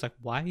 He's like,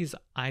 why is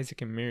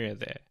Isaac and Miria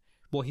there?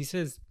 Well, he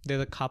says they're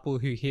the couple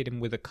who hit him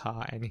with a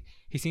car, and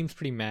he seems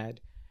pretty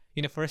mad.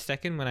 For a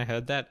second when I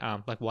heard that,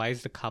 why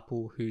is the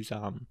couple who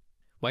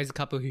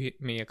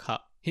hit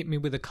me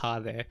with a car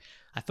there?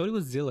 I thought it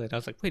was Zillard. I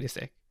was like, wait a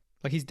sec,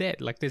 like he's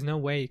dead. Like there's no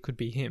way it could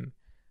be him.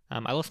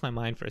 I lost my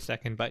mind for a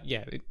second, but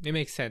yeah, it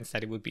makes sense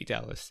that it would be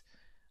Dallas.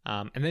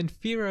 And then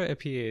Fira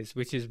appears,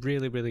 which is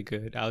really, really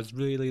good. I was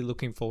really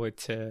looking forward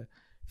to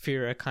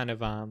Fira kind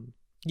of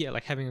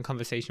having a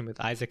conversation with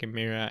Isaac and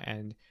Mira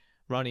and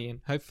Ronnie,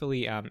 and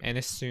hopefully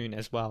Ennis soon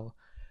as well.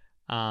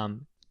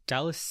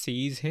 Dallas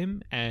sees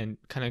him and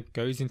kind of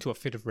goes into a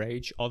fit of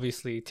rage.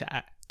 Obviously,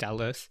 to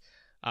Dallas,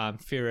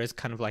 Fira is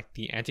kind of like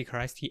the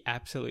Antichrist. He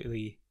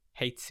absolutely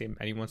hates him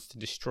and he wants to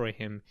destroy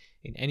him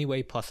in any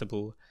way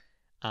possible.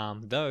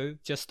 Though,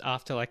 just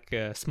after like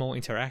a small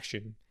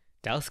interaction,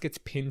 Dallas gets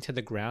pinned to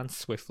the ground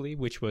swiftly,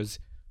 which was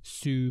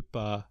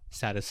super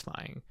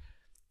satisfying.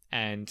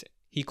 And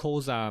he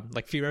calls,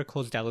 Fira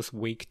calls Dallas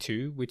weak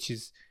too, which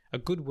is a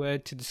good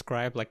word to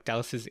describe like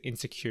Dallas's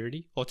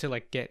insecurity, or to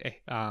like get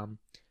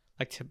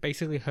to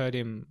basically hurt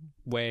him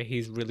where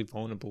he's really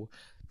vulnerable,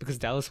 because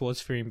Dallas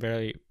was feeling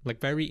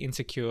very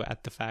insecure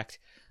at the fact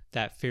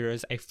that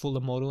Fira's a full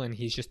immortal and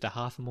he's just a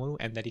half immortal,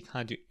 and that he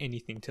can't do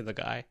anything to the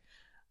guy.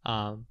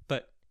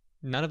 But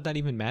none of that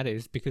even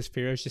matters because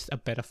Fira's just a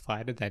better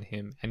fighter than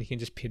him and he can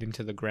just pin him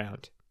to the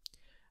ground.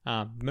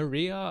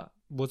 Maria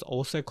was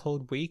also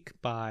called weak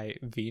by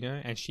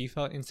Vino and she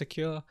felt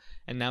insecure,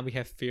 and now we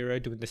have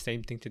Fira doing the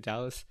same thing to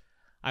Dallas.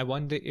 I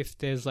wonder if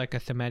there's like a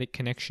thematic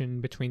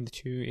connection between the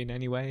two in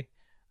any way.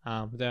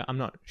 I'm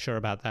not sure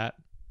about that.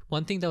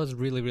 One thing that was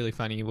really, really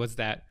funny was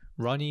that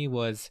Ronnie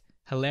was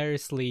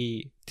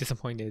hilariously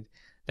disappointed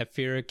that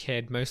Fira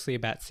cared mostly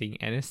about seeing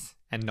Ennis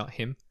and not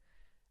him.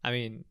 I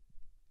mean,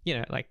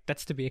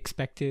 that's to be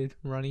expected,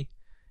 Ronnie.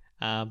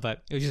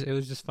 But it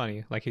was just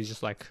funny. Like, he's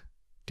just like,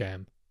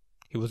 damn,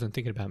 he wasn't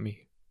thinking about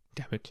me.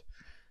 Damn it.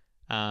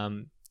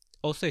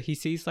 Also, he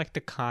sees like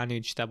the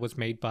carnage that was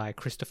made by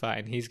Christopher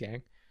and his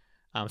gang.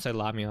 So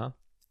Lamia.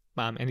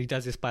 And he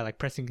does this by like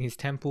pressing his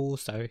temple.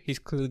 So he's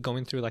clearly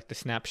going through like the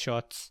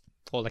snapshots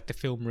or like the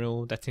film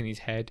reel that's in his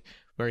head,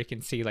 where he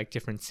can see like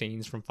different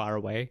scenes from far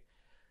away.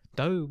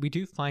 Though we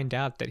do find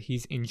out that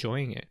he's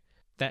enjoying it.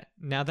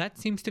 That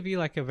seems to be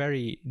like a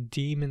very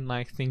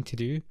demon-like thing to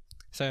do.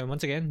 So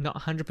once again,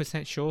 not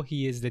 100% sure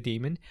he is the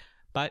demon,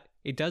 but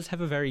it does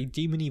have a very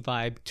demon-y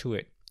vibe to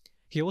it.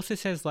 He also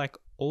says like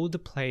all the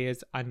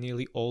players are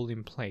nearly all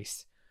in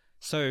place.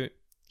 So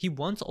he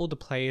wants all the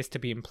players to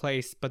be in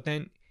place, but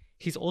then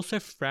he's also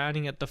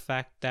frowning at the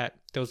fact that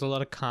there was a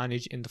lot of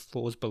carnage in the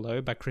floors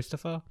below by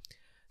Christopher.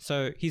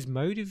 So his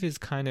motive is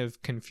kind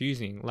of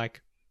confusing.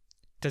 Like,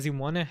 does he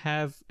want to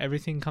have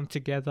everything come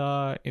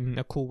together in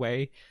a cool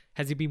way?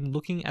 Has he been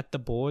looking at the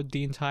board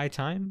the entire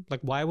time?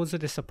 Like, why was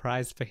it a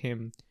surprise for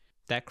him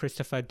that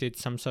Christopher did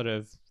some sort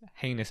of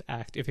heinous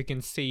act if he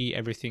can see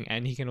everything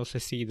and he can also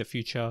see the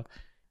future?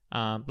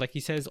 Like he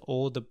says,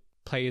 all the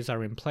players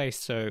are in place,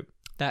 so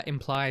that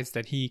implies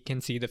that he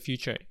can see the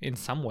future in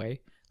some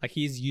way. Like,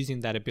 he's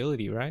using that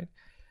ability, right?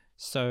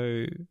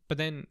 So, but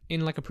then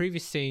in like a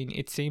previous scene,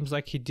 it seems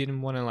like he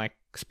didn't want to like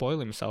spoil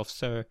himself.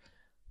 So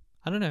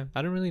I don't know.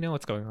 I don't really know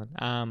what's going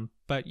on.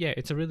 But yeah,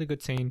 it's a really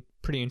good scene.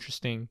 Pretty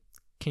interesting.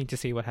 Keen to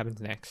see what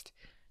happens next.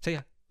 So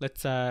yeah,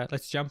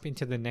 let's jump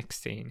into the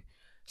next scene.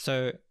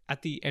 So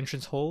at the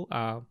entrance hall,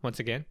 once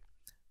again,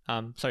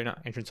 sorry,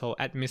 not entrance hall,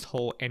 at Miss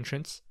Hall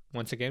entrance,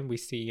 once again, we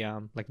see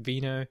like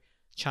Vino,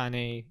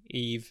 Chane,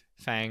 Eve,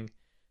 Fang,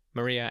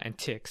 Maria, and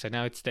Tick. So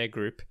now it's their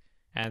group.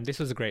 And this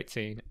was a great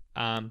scene.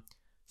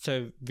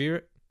 So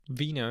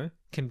Vino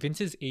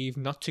convinces Eve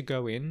not to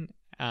go in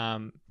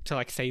to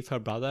like save her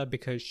brother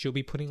because she'll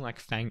be putting like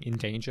Fang in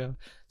danger.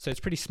 So it's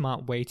a pretty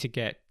smart way to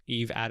get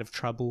Eve out of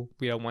trouble.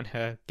 We don't want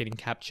her getting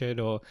captured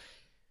or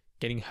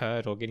getting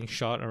hurt or getting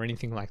shot or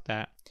anything like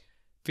that.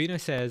 Vino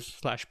says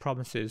 /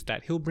 promises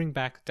that he'll bring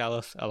back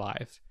Dallas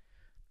alive.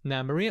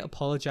 Now Maria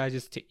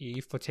apologizes to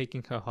Eve for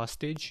taking her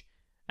hostage.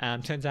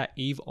 Turns out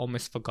Eve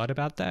almost forgot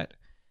about that.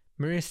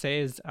 Maria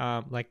says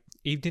like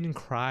Eve didn't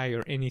cry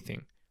or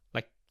anything.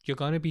 Like, you're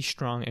going to be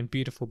strong and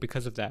beautiful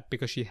because of that,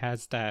 because she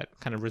has that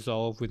kind of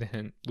resolve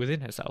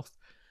within herself.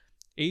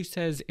 Eve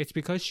says it's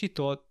because she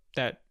thought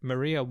that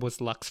Maria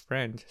was Luck's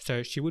friend,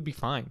 so she would be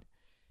fine.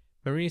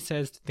 Maria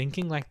says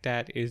thinking like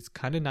that is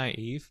kind of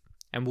naive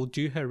and will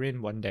do her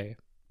in one day.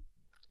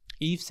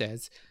 Eve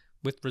says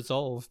with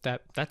resolve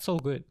that that's all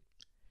good.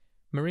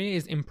 Maria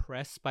is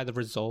impressed by the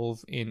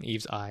resolve in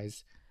Eve's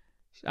eyes.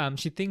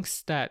 She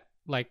thinks that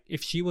like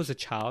if she was a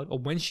child, or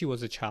when she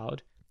was a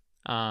child,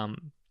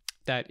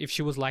 that if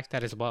she was like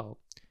that as well.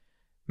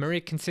 Maria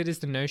considers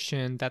the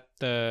notion that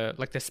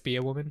the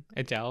spear woman,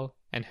 Adele,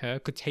 and her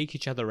could take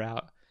each other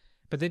out,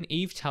 but then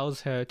Eve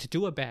tells her to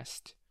do her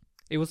best.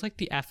 It was like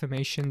the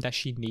affirmation that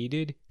she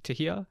needed to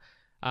hear,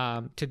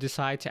 to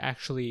decide to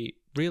actually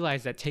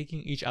realize that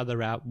taking each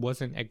other out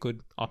wasn't a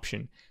good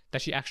option,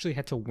 that she actually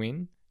had to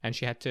win and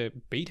she had to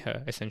beat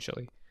her,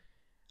 essentially.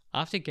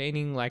 After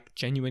gaining like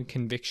genuine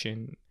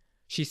conviction,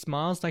 she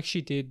smiles like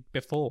she did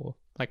before,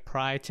 like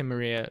prior to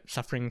Maria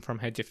suffering from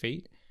her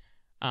defeat.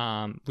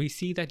 We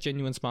see that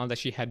genuine smile that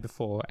she had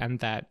before and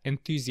that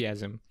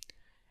enthusiasm.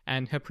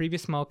 And her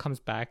previous smile comes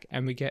back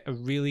and we get a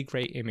really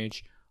great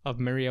image of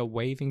Maria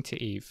waving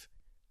to Eve.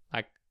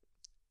 Like,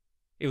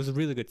 it was a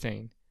really good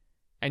scene.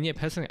 And yeah,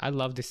 personally, I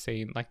love this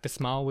scene. Like, the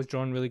smile was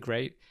drawn really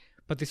great,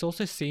 but this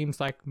also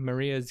seems like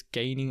Maria's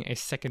gaining a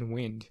second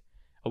wind.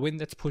 A wind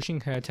that's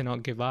pushing her to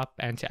not give up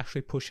and to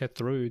actually push her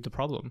through the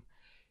problem.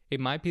 It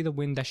might be the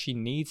wind that she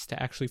needs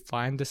to actually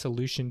find the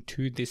solution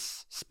to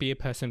this spear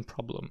person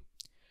problem.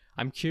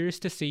 I'm curious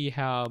to see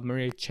how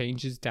Maria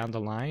changes down the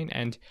line,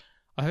 and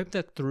I hope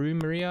that through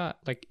Maria,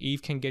 like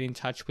Eve can get in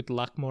touch with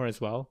Luck more as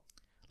well.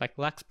 Like,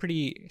 Luck's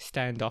pretty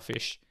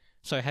standoffish,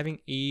 so having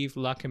Eve,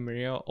 Luck, and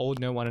Maria all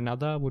know one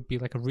another would be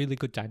like a really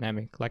good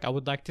dynamic. Like, I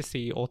would like to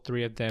see all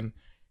three of them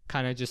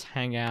kind of just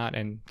hang out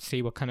and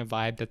see what kind of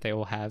vibe that they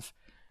all have.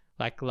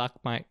 Like, Luck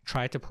might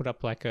try to put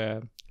up like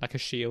a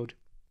shield,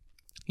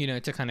 you know,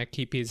 to kind of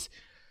keep his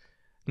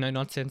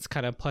no-nonsense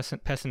kind of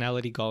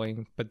personality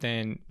going. But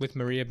then with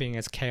Maria being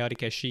as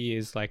chaotic as she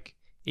is, like,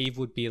 Eve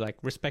would be like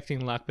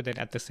respecting Luck, but then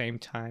at the same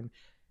time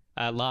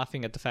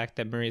laughing at the fact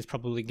that Maria's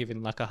probably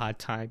giving Luck a hard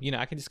time. You know,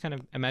 I can just kind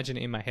of imagine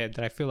it in my head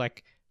that I feel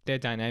like their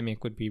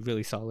dynamic would be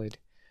really solid.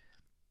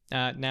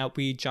 Now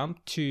we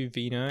jump to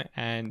Vino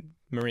and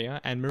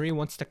Maria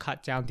wants to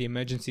cut down the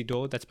emergency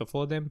door that's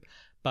before them,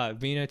 but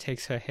Vino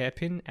takes her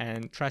hairpin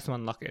and tries to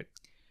unlock it.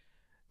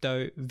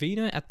 Though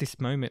Vino at this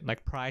moment,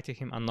 like prior to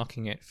him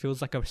unlocking it,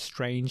 feels like a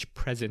strange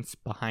presence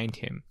behind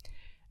him,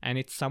 and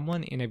it's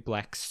someone in a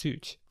black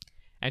suit.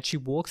 And she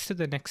walks to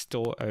the next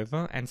door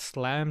over and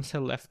slams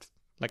her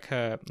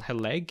her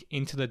leg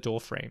into the door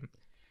frame.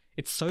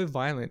 It's so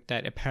violent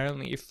that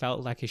apparently it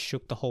felt like it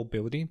shook the whole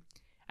building,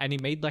 and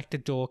it made like the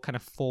door kind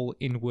of fall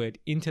inward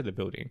into the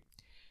building.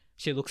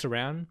 She looks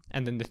around,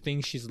 and then the thing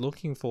she's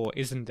looking for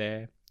isn't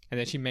there, and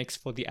then she makes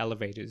for the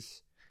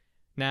elevators.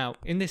 Now,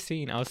 in this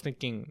scene, I was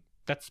thinking,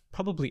 that's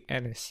probably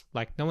Ennis.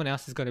 Like, no one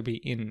else is going to be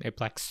in a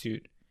black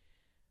suit.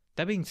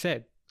 That being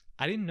said,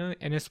 I didn't know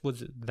Ennis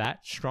was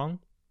that strong.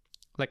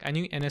 Like, I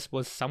knew Ennis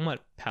was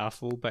somewhat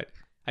powerful, but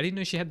I didn't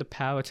know she had the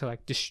power to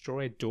like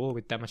destroy a door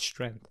with that much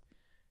strength.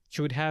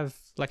 She would have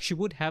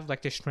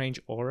this strange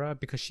aura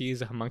because she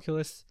is a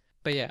homunculus,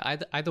 But yeah,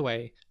 either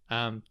way,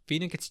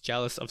 Vina gets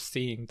jealous of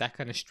seeing that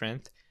kind of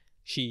strength.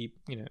 She,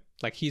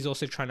 like he's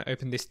also trying to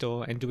open this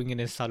door and doing it in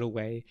a subtle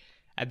way.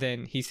 And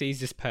then he sees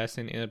this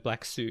person in a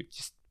black suit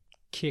just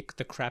kick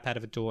the crap out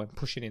of a door and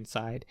push it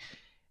inside.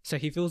 So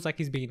he feels like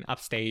he's being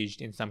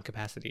upstaged in some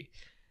capacity.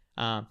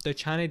 Though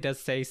China does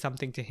say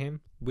something to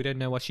him, we don't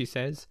know what she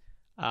says.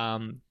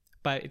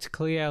 But it's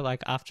clear,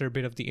 like after a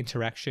bit of the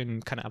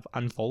interaction kind of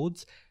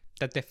unfolds,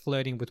 that they're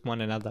flirting with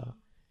one another.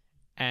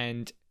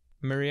 And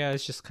Maria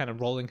is just kind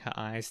of rolling her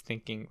eyes,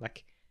 thinking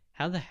like,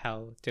 how the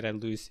hell did I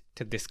lose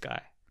to this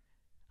guy?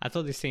 I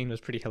thought this scene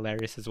was pretty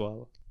hilarious as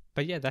well.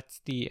 But yeah,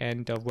 that's the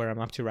end of where I'm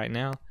up to right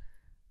now.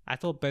 I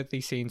thought both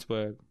these scenes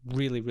were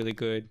really, really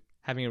good.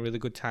 Having a really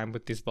good time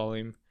with this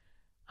volume.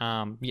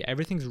 Yeah,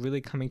 everything's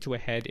really coming to a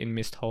head in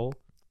Mist Wall,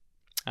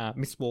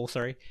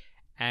 sorry.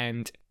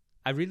 And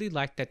I really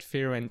like that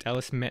Fira and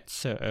Dallas met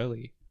so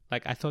early.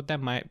 Like, I thought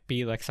that might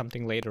be like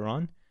something later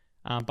on.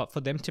 But for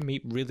them to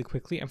meet really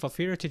quickly and for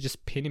Fira to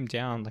just pin him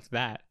down like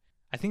that,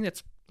 I think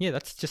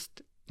that's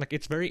just like,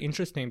 it's very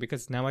interesting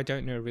because now I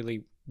don't know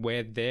really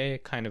where their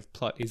kind of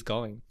plot is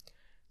going.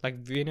 Like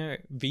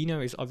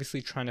Vino is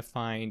obviously trying to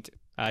find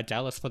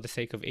Dallas for the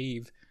sake of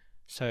Eve.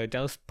 So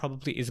Dallas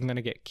probably isn't going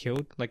to get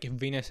killed. Like if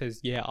Vino says,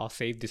 yeah, I'll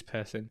save this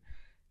person,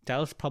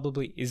 Dallas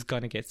probably is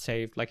going to get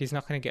saved. Like he's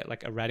not going to get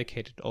like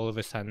eradicated all of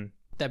a sudden.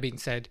 That being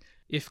said,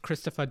 if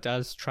Christopher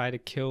does try to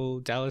kill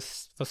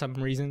Dallas for some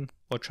reason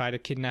or try to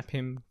kidnap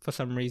him for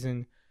some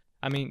reason,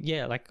 I mean,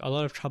 yeah, like a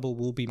lot of trouble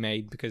will be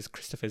made because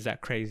Christopher's that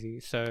crazy.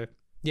 So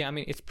yeah, I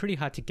mean, it's pretty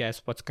hard to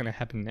guess what's going to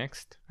happen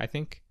next, I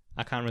think.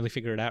 I can't really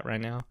figure it out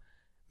right now.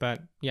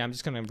 But yeah, I'm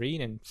just going to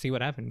read and see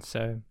what happens.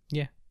 So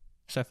yeah,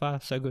 so far,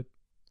 so good.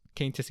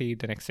 Keen to see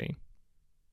the next scene.